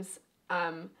 sometimes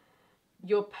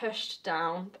you're pushed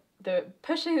down.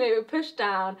 Pushed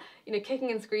down, you know, kicking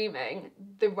and screaming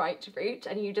the right route,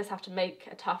 and you just have to make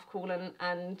a tough call.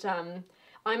 And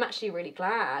I'm actually really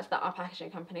glad that our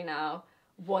packaging company now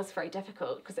was very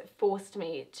difficult, because it forced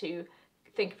me to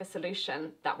think of a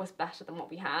solution that was better than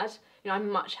what we had. You know, I'm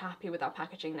much happier with our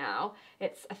packaging now.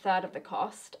 It's a third of the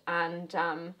cost, and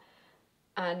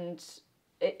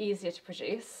easier to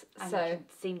produce. And So you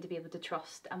seem to be able to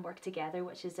trust and work together,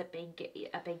 which is a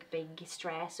big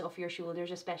stress off your shoulders,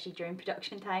 especially during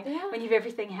production time, when you've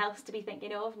everything else to be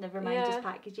thinking of, never mind just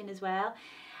packaging as well.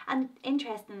 And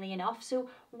interestingly enough, so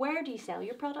where do you sell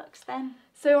your products then?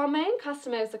 So our main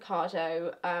customer is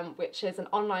Ocado, which is an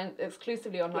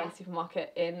exclusively online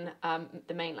supermarket in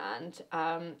the mainland,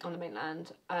 on the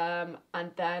mainland,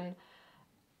 and then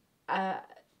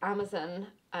Amazon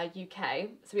UK.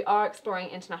 So we are exploring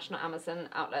international Amazon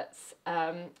outlets.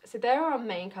 So they're our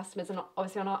main customers, and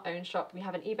obviously on our own shop. We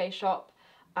have an eBay shop.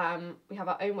 We have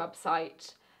our own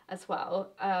website as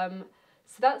well.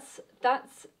 So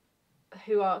that's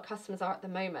who our customers are at the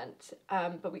moment.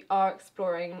 But we are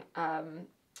exploring.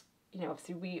 You know,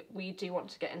 obviously we do want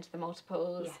to get into the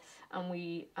multiples, and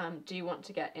we do want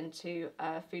to get into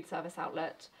a food service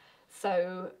outlet.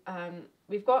 So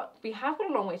we have got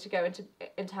a long way to go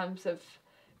in terms of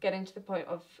getting to the point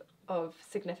of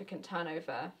significant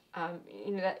turnover.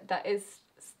 You know, there is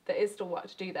still work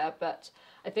to do there, but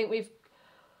I think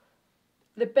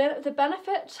the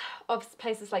benefit of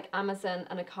places like Amazon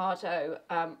and Ocado.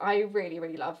 I really,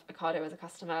 really love Ocado as a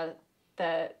customer.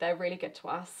 They're really good to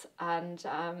us, and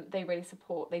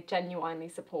they genuinely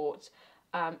support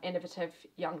innovative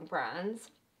young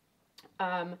brands.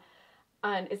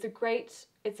 And it's a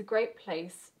great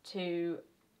place to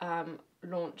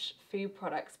launch food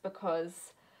products,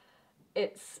 because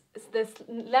there's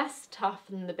less tough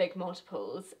than the big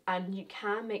multiples, and you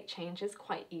can make changes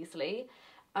quite easily.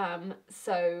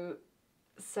 So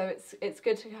it's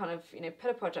good to kind of, you know,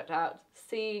 put a project out,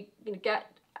 see, you know, get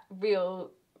real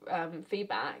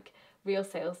feedback, real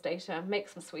sales data, make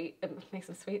some sweets,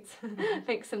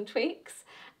 make some tweaks,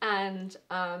 and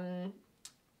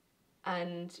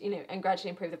you know, and gradually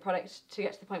improve the product to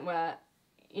get to the point where,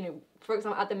 you know, for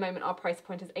example, at the moment our price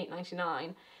point is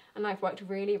 $8.99. and I've worked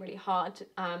really, really hard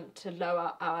to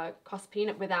lower our cost per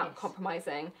unit without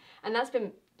compromising. And that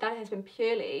has been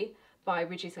purely by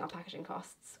reducing our packaging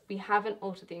costs. We haven't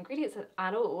altered the ingredients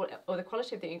at all, or the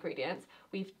quality of the ingredients.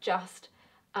 We've just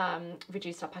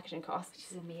reduced our packaging costs.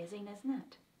 Which is amazing, isn't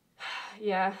it?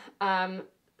 Yeah.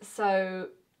 So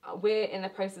we're in the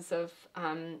process of,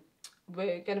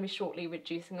 we're going to be shortly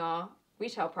reducing our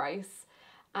retail price,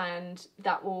 and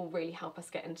that will really help us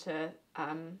get into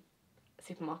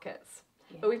supermarkets.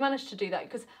 Yeah. But we've managed to do that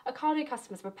because Ocado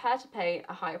customers are prepared to pay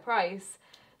a higher price.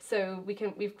 So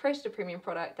we've created a premium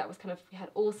product that was we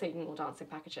had all singing, all dancing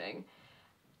packaging.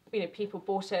 People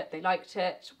bought it, they liked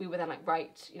it. We were then like,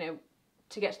 right,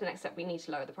 to get to the next step, we need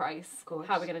to lower the price. Of course.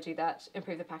 How are we going to do that?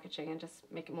 Improve the packaging and just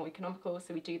make it more economical.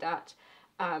 So we do that.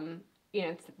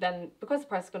 Then because the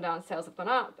price has gone down, sales have gone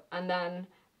up, and then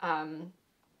and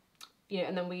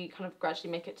then we kind of gradually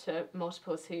make it to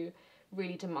multiples who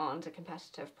really demand a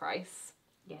competitive price.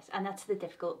 Yes, and that's the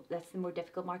more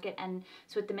difficult market. And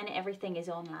so at the minute, everything is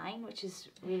online, which is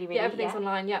really, really... Yeah, everything's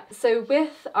online, yeah. So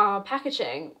with our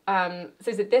packaging,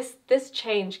 this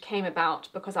change came about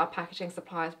because our packaging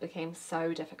suppliers became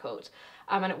so difficult.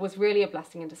 And it was really a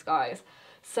blessing in disguise.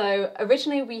 So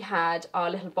originally we had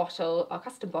our little bottle, our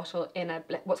custom bottle, in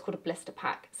what's called a blister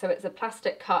pack. So it's a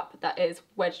plastic cup that is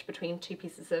wedged between two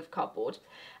pieces of cardboard,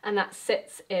 and that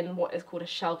sits in what is called a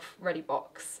shelf-ready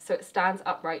box. So it stands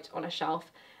upright on a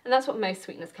shelf, and that's what most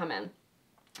sweeteners come in.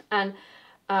 And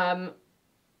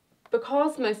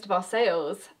because most of our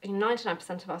sales,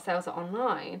 99% of our sales are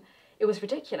online, it was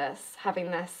ridiculous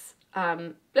having this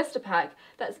blister pack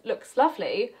that looks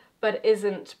lovely, but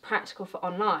isn't practical for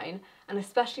online, and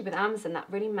especially with Amazon, that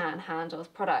really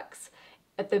manhandles products.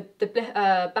 The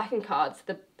backing cards,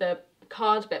 the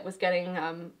card bit was getting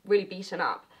really beaten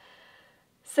up.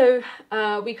 So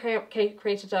we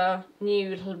created a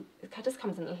new little, it just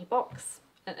comes in a little box,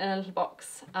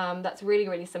 that's really,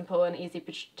 really simple and easy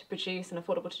to produce and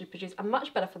affordable to produce, and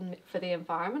much better for the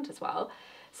environment as well.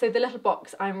 So the little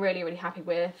box I'm really, really happy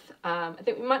with. I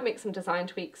think we might make some design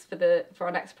tweaks for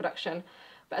our next production.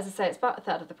 But as I say, it's about a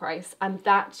third of the price, and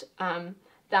that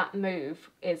move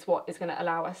is what is going to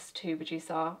allow us to reduce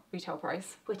our retail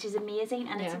price. Which is amazing,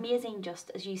 and it's amazing,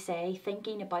 just as you say,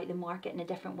 thinking about the market in a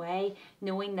different way,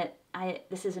 knowing that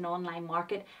this is an online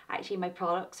market. Actually, my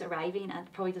product's arriving and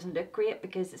it probably doesn't look great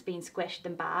because it's been squished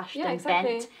and bashed and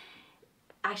bent.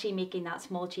 Actually, making that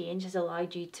small change has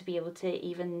allowed you to be able to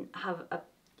even have a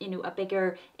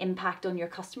bigger impact on your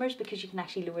customers, because you can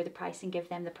actually lower the price and give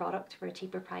them the product for a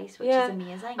cheaper price, which is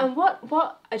amazing. And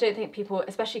what I don't think people,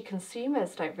 especially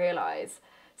consumers, don't realise,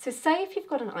 so say if you've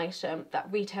got an item that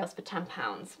retails for £10,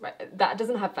 right, that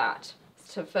doesn't have VAT,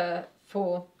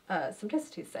 for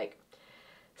simplicity's sake.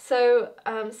 So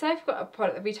say I've got a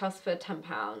product that retails for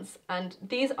 £10, and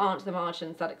these aren't the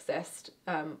margins that exist,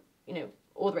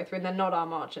 all the way through, and they're not our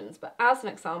margins, but as an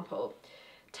example,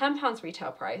 £10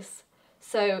 retail price.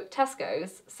 So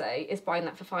Tesco's, say, is buying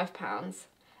that for £5,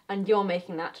 and you're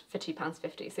making that for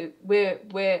 £2.50. So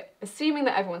we're assuming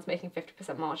that everyone's making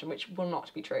 50% margin, which will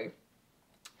not be true.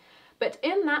 But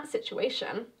in that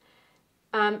situation,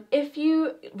 if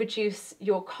you reduce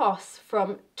your costs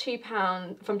from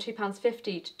 £2.50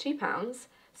 to £2,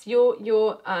 so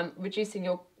you're reducing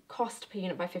your cost per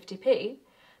unit by 50p.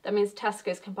 That means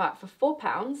Tesco's can buy it for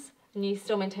 £4, and you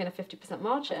still maintain a 50%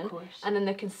 margin. Of course. And then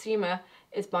the consumer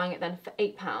is buying it then for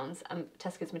 £8, and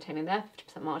Tesco's maintaining their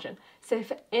 50% margin. So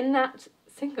if in that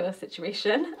single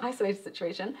situation, isolated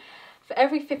situation, for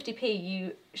every 50p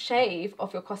you shave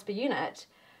off your cost per unit,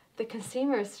 the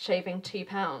consumer is shaving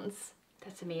 £2.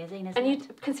 That's amazing, isn't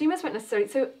it? Consumers won't necessarily,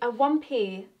 so a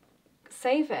 1p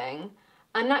saving,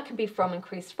 and that can be from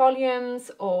increased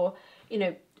volumes or,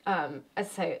 as I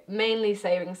say, mainly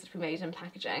savings to be made in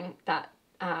packaging, that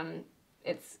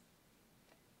it's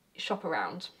shop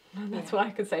around. That's what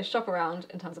I could say, shop around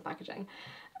in terms of packaging.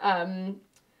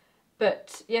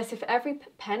 But yes, if every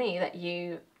penny that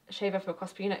you shave off your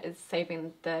cost per unit is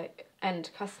saving the end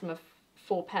customer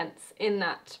 4p in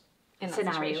that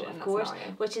scenario, of course,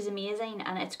 which is amazing,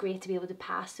 and it's great to be able to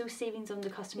pass those savings on to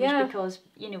customers, because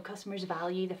customers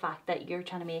value the fact that you're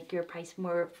trying to make your price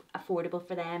more affordable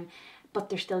for them, but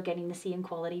they're still getting the same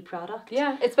quality product.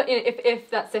 Yeah, it's but if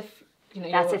I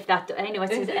know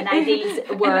it's an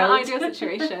ideal world. In an ideal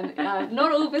situation,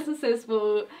 not all businesses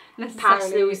will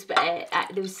necessarily pass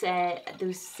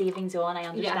those savings on. I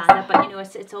understand that,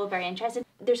 but it's all very interesting.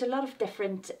 There's a lot of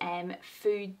different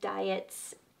food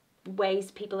diets ways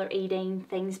people are eating,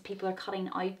 things people are cutting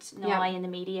out now in the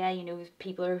media. You know,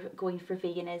 people are going for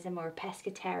veganism or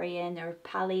pescatarian or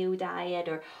paleo diet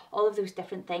or all of those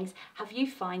different things. Have you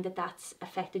found that that's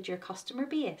affected your customer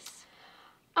base?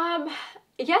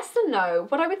 Yes and no.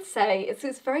 What I would say is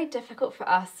it's very difficult for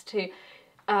us to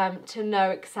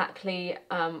know exactly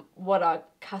what our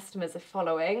customers are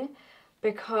following,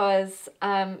 because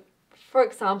for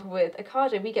example, with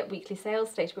Ocado, we get weekly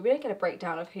sales data, but we don't get a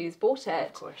breakdown of who's bought it.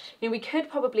 Of course. You know, we could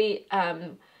probably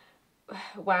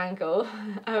wangle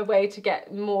a way to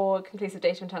get more conclusive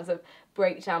data in terms of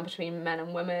breakdown between men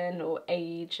and women, or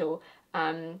age, or you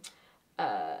know,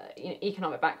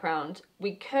 economic background.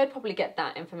 We could probably get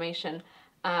that information,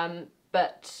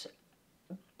 but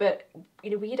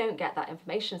you know, we don't get that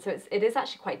information, so it is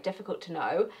actually quite difficult to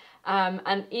know.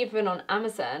 And even on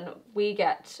Amazon, we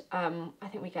get I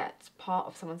think we get part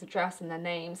of someone's address and their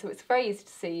name, so it's very easy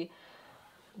to see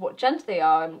what gender they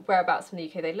are and whereabouts in the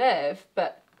UK they live,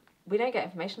 but we don't get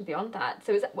information beyond that.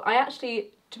 So I actually,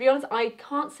 to be honest, I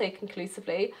can't say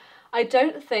conclusively. I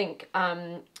don't think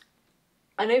I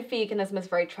know veganism is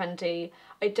very trendy.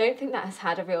 I don't think that has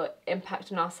had a real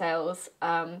impact on our sales,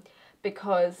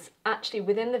 because actually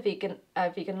within the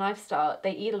vegan lifestyle,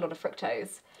 they eat a lot of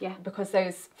fructose. Yeah. Because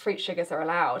those fruit sugars are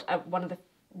allowed, one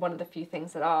of the few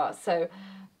things that are. So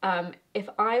if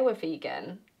I were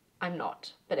vegan, I'm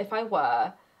not, but if I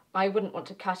were, I wouldn't want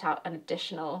to cut out an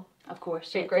additional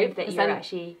food group that you're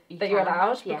actually you're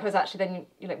allowed, because actually then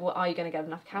you're like, well, are you going to get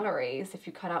enough calories if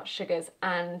you cut out sugars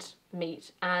and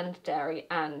meat and dairy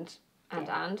and.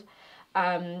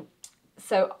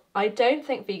 So I don't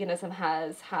think veganism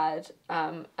has had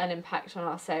an impact on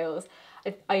our sales.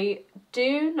 I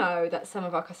do know that some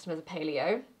of our customers are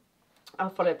paleo. I'll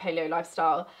follow paleo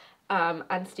lifestyle,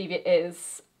 and stevia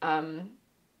is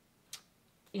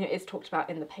you know, is talked about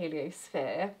in the paleo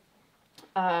sphere.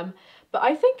 But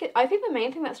I think the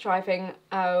main thing that's driving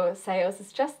our sales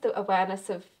is just the awareness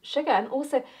of sugar, and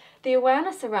also the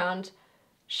awareness around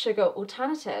sugar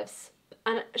alternatives.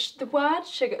 And the word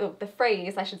sugar, or the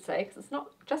phrase I should say, because it's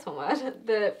not just one word,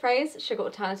 the phrase sugar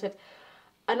alternative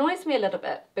annoys me a little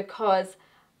bit, because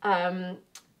so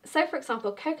for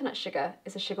example, coconut sugar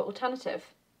is a sugar alternative.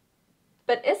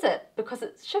 But is it because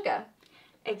it's sugar?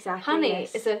 Exactly. Honey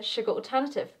is a sugar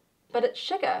alternative, but it's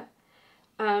sugar.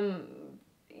 You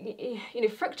know,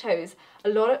 fructose.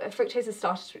 Fructose has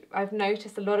started. I've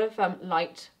noticed a lot of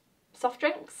light soft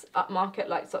drinks, upmarket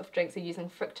light soft drinks, are using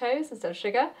fructose instead of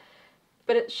sugar,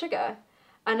 but it's sugar.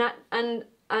 And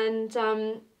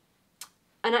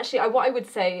actually, what I would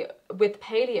say with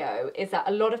paleo is that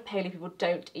a lot of paleo people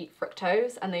don't eat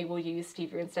fructose, and they will use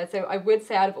stevia instead. So I would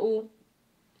say out of all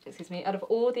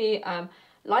the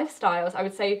lifestyles, I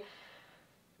would say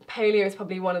paleo is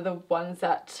probably one of the ones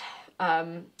that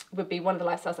would be one of the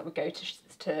lifestyles that would go to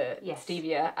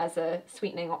stevia as a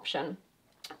sweetening option.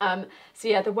 So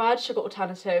yeah, the word sugar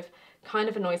alternative kind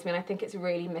of annoys me, and I think it's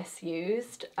really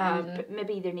misused. But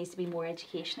maybe there needs to be more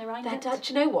education around it.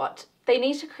 Do you know what? They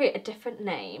need to create a different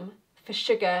name for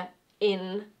sugar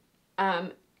in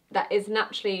that is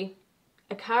naturally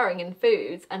occurring in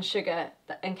foods, and sugar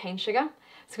and cane sugar.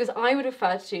 So because I would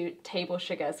refer to table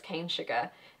sugar as cane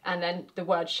sugar, and then the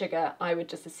word sugar, I would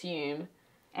just assume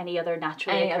any other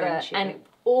naturally occurring sugar. And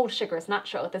all sugar is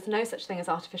natural. There's no such thing as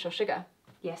artificial sugar.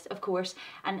 Yes, of course.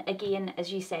 And again,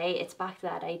 as you say, it's back to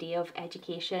that idea of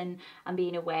education and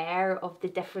being aware of the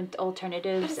different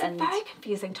alternatives. But it's a very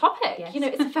confusing topic. Yes. You know,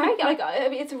 it's very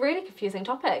it's a really confusing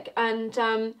topic. And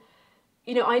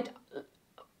you know,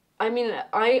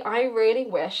 I really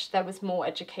wish there was more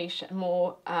education,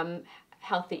 more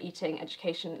healthy eating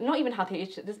education. Not even healthy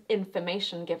eating, there's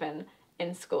information given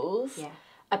in schools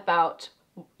about,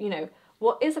 you know,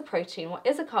 what is a protein, what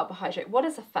is a carbohydrate, what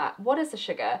is a fat, what is a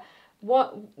sugar,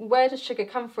 where does sugar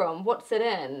come from, what's it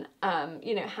in,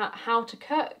 you know, how to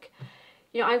cook.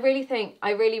 You know, I really think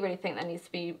there needs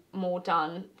to be more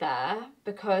done there,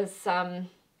 because I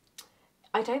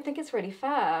don't think it's really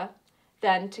fair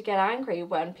then to get angry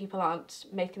when people aren't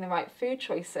making the right food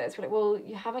choices. We're like, well,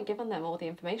 you haven't given them all the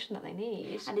information that they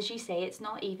need. And as you say, it's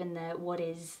not even what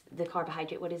is the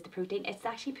carbohydrate, what is the protein, it's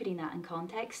actually putting that in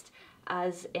context,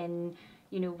 as in,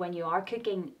 you know, when you are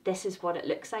cooking, this is what it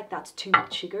looks like. That's too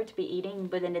much sugar to be eating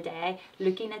within a day.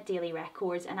 Looking at daily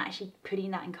records and actually putting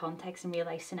that in context in real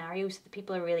life scenarios, so that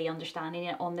people are really understanding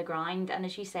it on the ground. And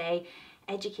as you say,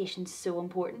 education's so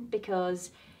important,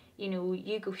 because, you know,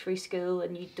 you go through school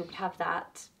and you don't have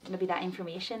that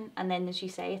information, and then, as you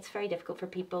say, it's very difficult for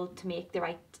people to make the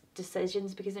right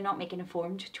decisions because they're not making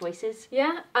informed choices.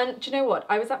 Yeah, and do you know what?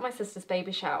 I was at my sister's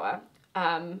baby shower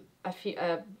a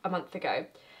month ago.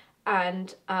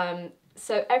 And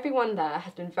So everyone there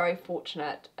has been very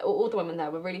fortunate, all the women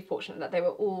there were really fortunate that they were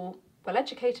all well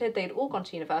educated, they'd all gone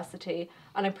to university,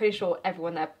 and I'm pretty sure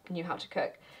everyone there knew how to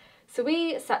cook. So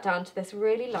we sat down to this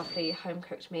really lovely home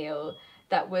cooked meal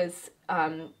that was,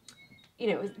 there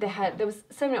was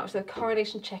so many options,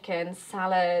 coronation chicken,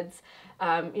 salads,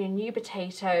 new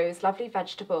potatoes, lovely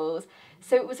vegetables.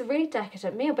 So it was a really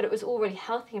decadent meal, but it was all really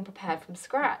healthy and prepared from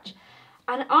scratch.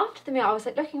 And after the meal, I was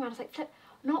like looking around, I was like, flip,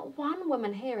 not one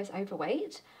woman here is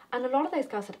overweight, and a lot of those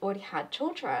girls had already had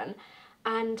children,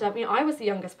 and I was the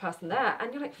youngest person there,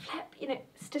 and you're like, flip,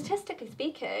 statistically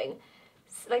speaking,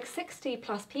 like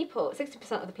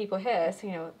 60% of the people here,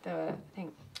 so there were, I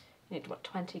think,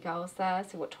 20 girls there,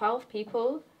 so 12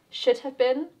 people should have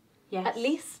been at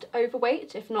least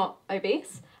overweight, if not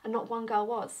obese, and not one girl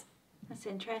was. That's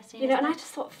interesting. And I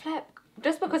just thought, flip,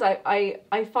 just because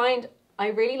I find I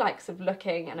really like sort of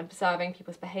looking and observing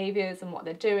people's behaviours and what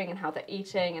they're doing and how they're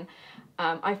eating, and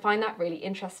I find that really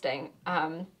interesting.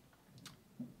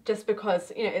 Just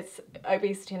because it's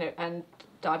obesity, and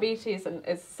diabetes and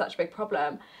is such a big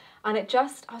problem, and I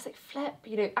was like, flip,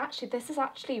 actually this is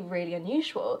actually really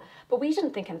unusual, but we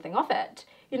didn't think anything of it.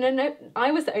 No,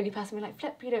 I was the only person being like,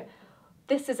 flip,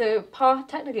 this is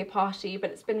technically a party, but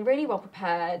it's been really well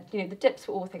prepared. The dips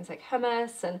were all things like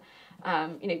hummus and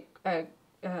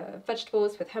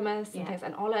vegetables with hummus and things,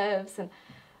 and olives, and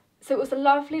so it was a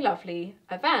lovely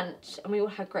event, and we all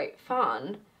had great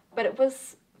fun, but it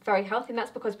was very healthy, and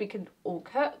that's because we could all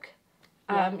cook.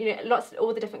 All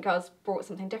the different girls brought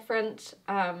something different.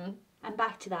 And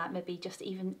back to that, maybe just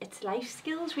even, it's life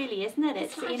skills really, isn't it?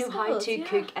 It's how skills, to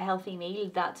cook a healthy meal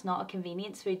that's not a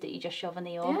convenience food that you just shove in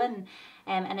the oven.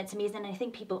 And it's amazing. I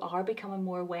think people are becoming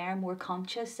more aware, more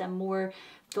conscious, and more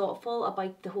thoughtful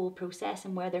about the whole process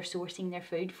and where they're sourcing their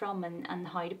food from, and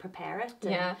how to prepare it.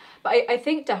 But I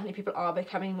think definitely people are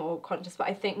becoming more conscious, but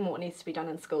I think more needs to be done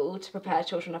in school to prepare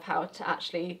children of how to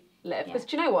actually live. Because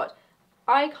do you know what?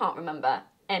 I can't remember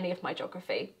any of my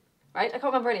geography, right? I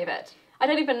can't remember any of it. I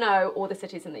don't even know all the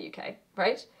cities in the UK,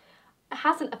 right? It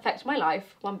hasn't affected my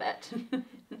life one bit.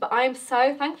 But I am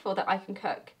so thankful that I can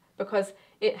cook, because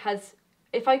it has,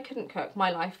 if I couldn't cook, my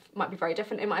life might be very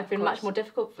different. It might have been much more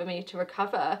difficult for me to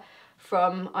recover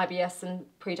from IBS and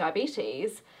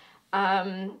pre-diabetes.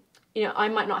 I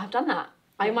might not have done that.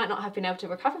 I might not have been able to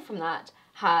recover from that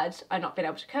had I not been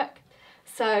able to cook.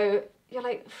 So you're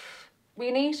like,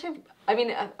 we need to,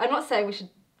 I'm not saying we should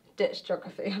ditch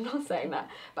geography, I'm not saying that,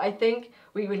 but I think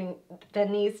there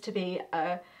needs to be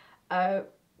a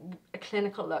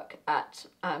clinical look at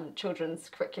children's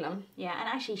curriculum. Yeah, and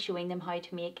actually showing them how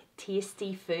to make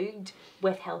tasty food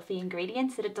with healthy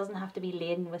ingredients, that it doesn't have to be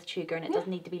laden with sugar, and it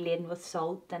doesn't need to be laden with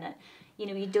salt, and it,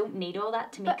 you don't need all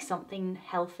that to make something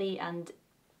healthy and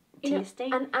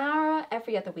tasty. An hour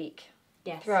every other week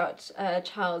throughout a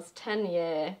child's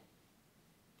 10-year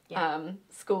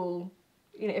school,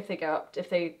 if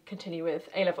they continue with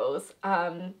A-levels,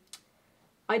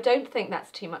 I don't think that's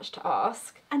too much to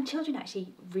ask. And children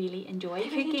actually really enjoy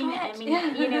cooking.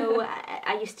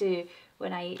 I used to,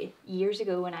 years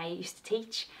ago when I used to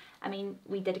teach,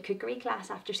 we did a cookery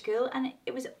class after school, and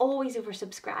it was always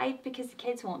oversubscribed because the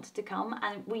kids wanted to come,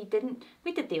 and we did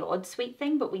the odd sweet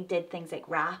thing, but we did things like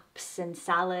wraps and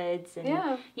salads and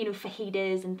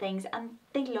fajitas and things, and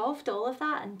they loved all of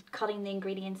that, and cutting the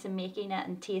ingredients and making it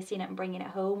and tasting it and bringing it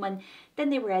home. And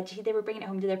then they were educated, they were bringing it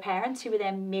home to their parents, who were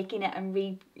then making it and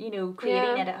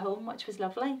creating it at home, which was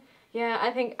lovely. Yeah,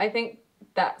 I think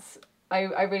that's,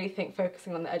 I really think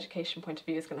focusing on the education point of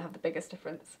view is going to have the biggest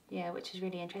difference. Yeah, which is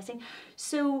really interesting.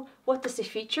 So what does the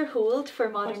future hold for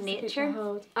Modern Nature?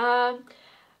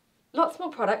 Lots more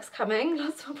products coming,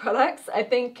 lots more products. I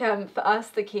think for us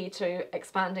the key to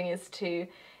expanding is to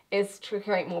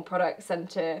create more products and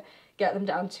to get them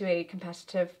down to a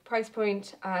competitive price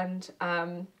point, and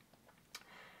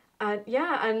we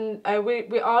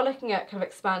are looking at kind of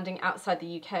expanding outside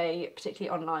the UK, particularly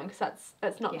online, because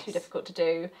that's not too difficult to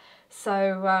do.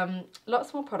 So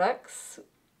lots more products,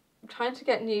 trying to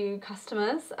get new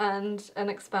customers and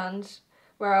expand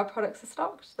where our products are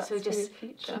stocked. That's so just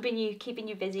keeping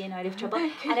you busy and out of trouble.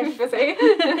 And if busy.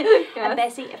 And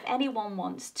Bessie, if anyone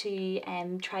wants to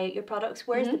try out your products,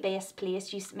 where's the best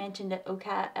place? You mentioned that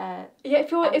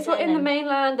if you're in the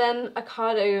mainland, then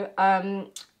Ocado.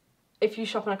 If you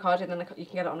shop on Ocado, then you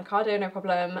can get it on Ocado, no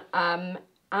problem.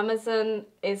 Amazon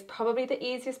is probably the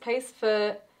easiest place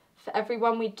for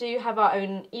everyone. We do have our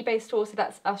own eBay store, so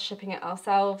that's us shipping it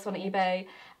ourselves on eBay,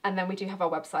 and then we do have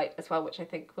our website as well, which I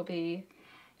think will be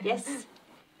here. So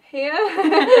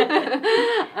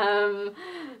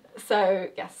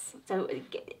yes. So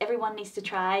everyone needs to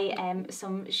try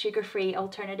some sugar-free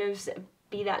alternatives,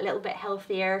 be that little bit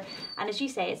healthier. And as you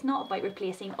say, it's not about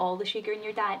replacing all the sugar in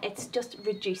your diet, it's just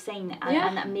reducing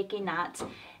and making that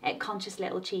conscious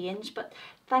little change. But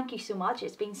thank you so much,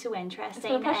 it's been so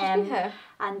interesting. It's been a pleasure to be here.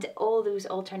 And all those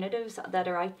alternatives that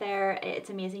are out there, it's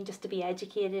amazing just to be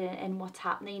educated in what's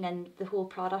happening and the whole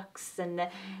products and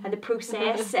the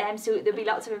process. So there'll be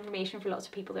lots of information for lots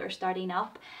of people that are starting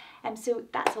up. So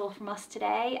that's all from us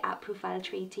today at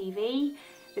ProfileTree TV,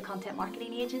 the content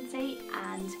marketing agency,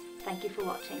 and thank you for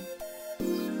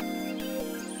watching.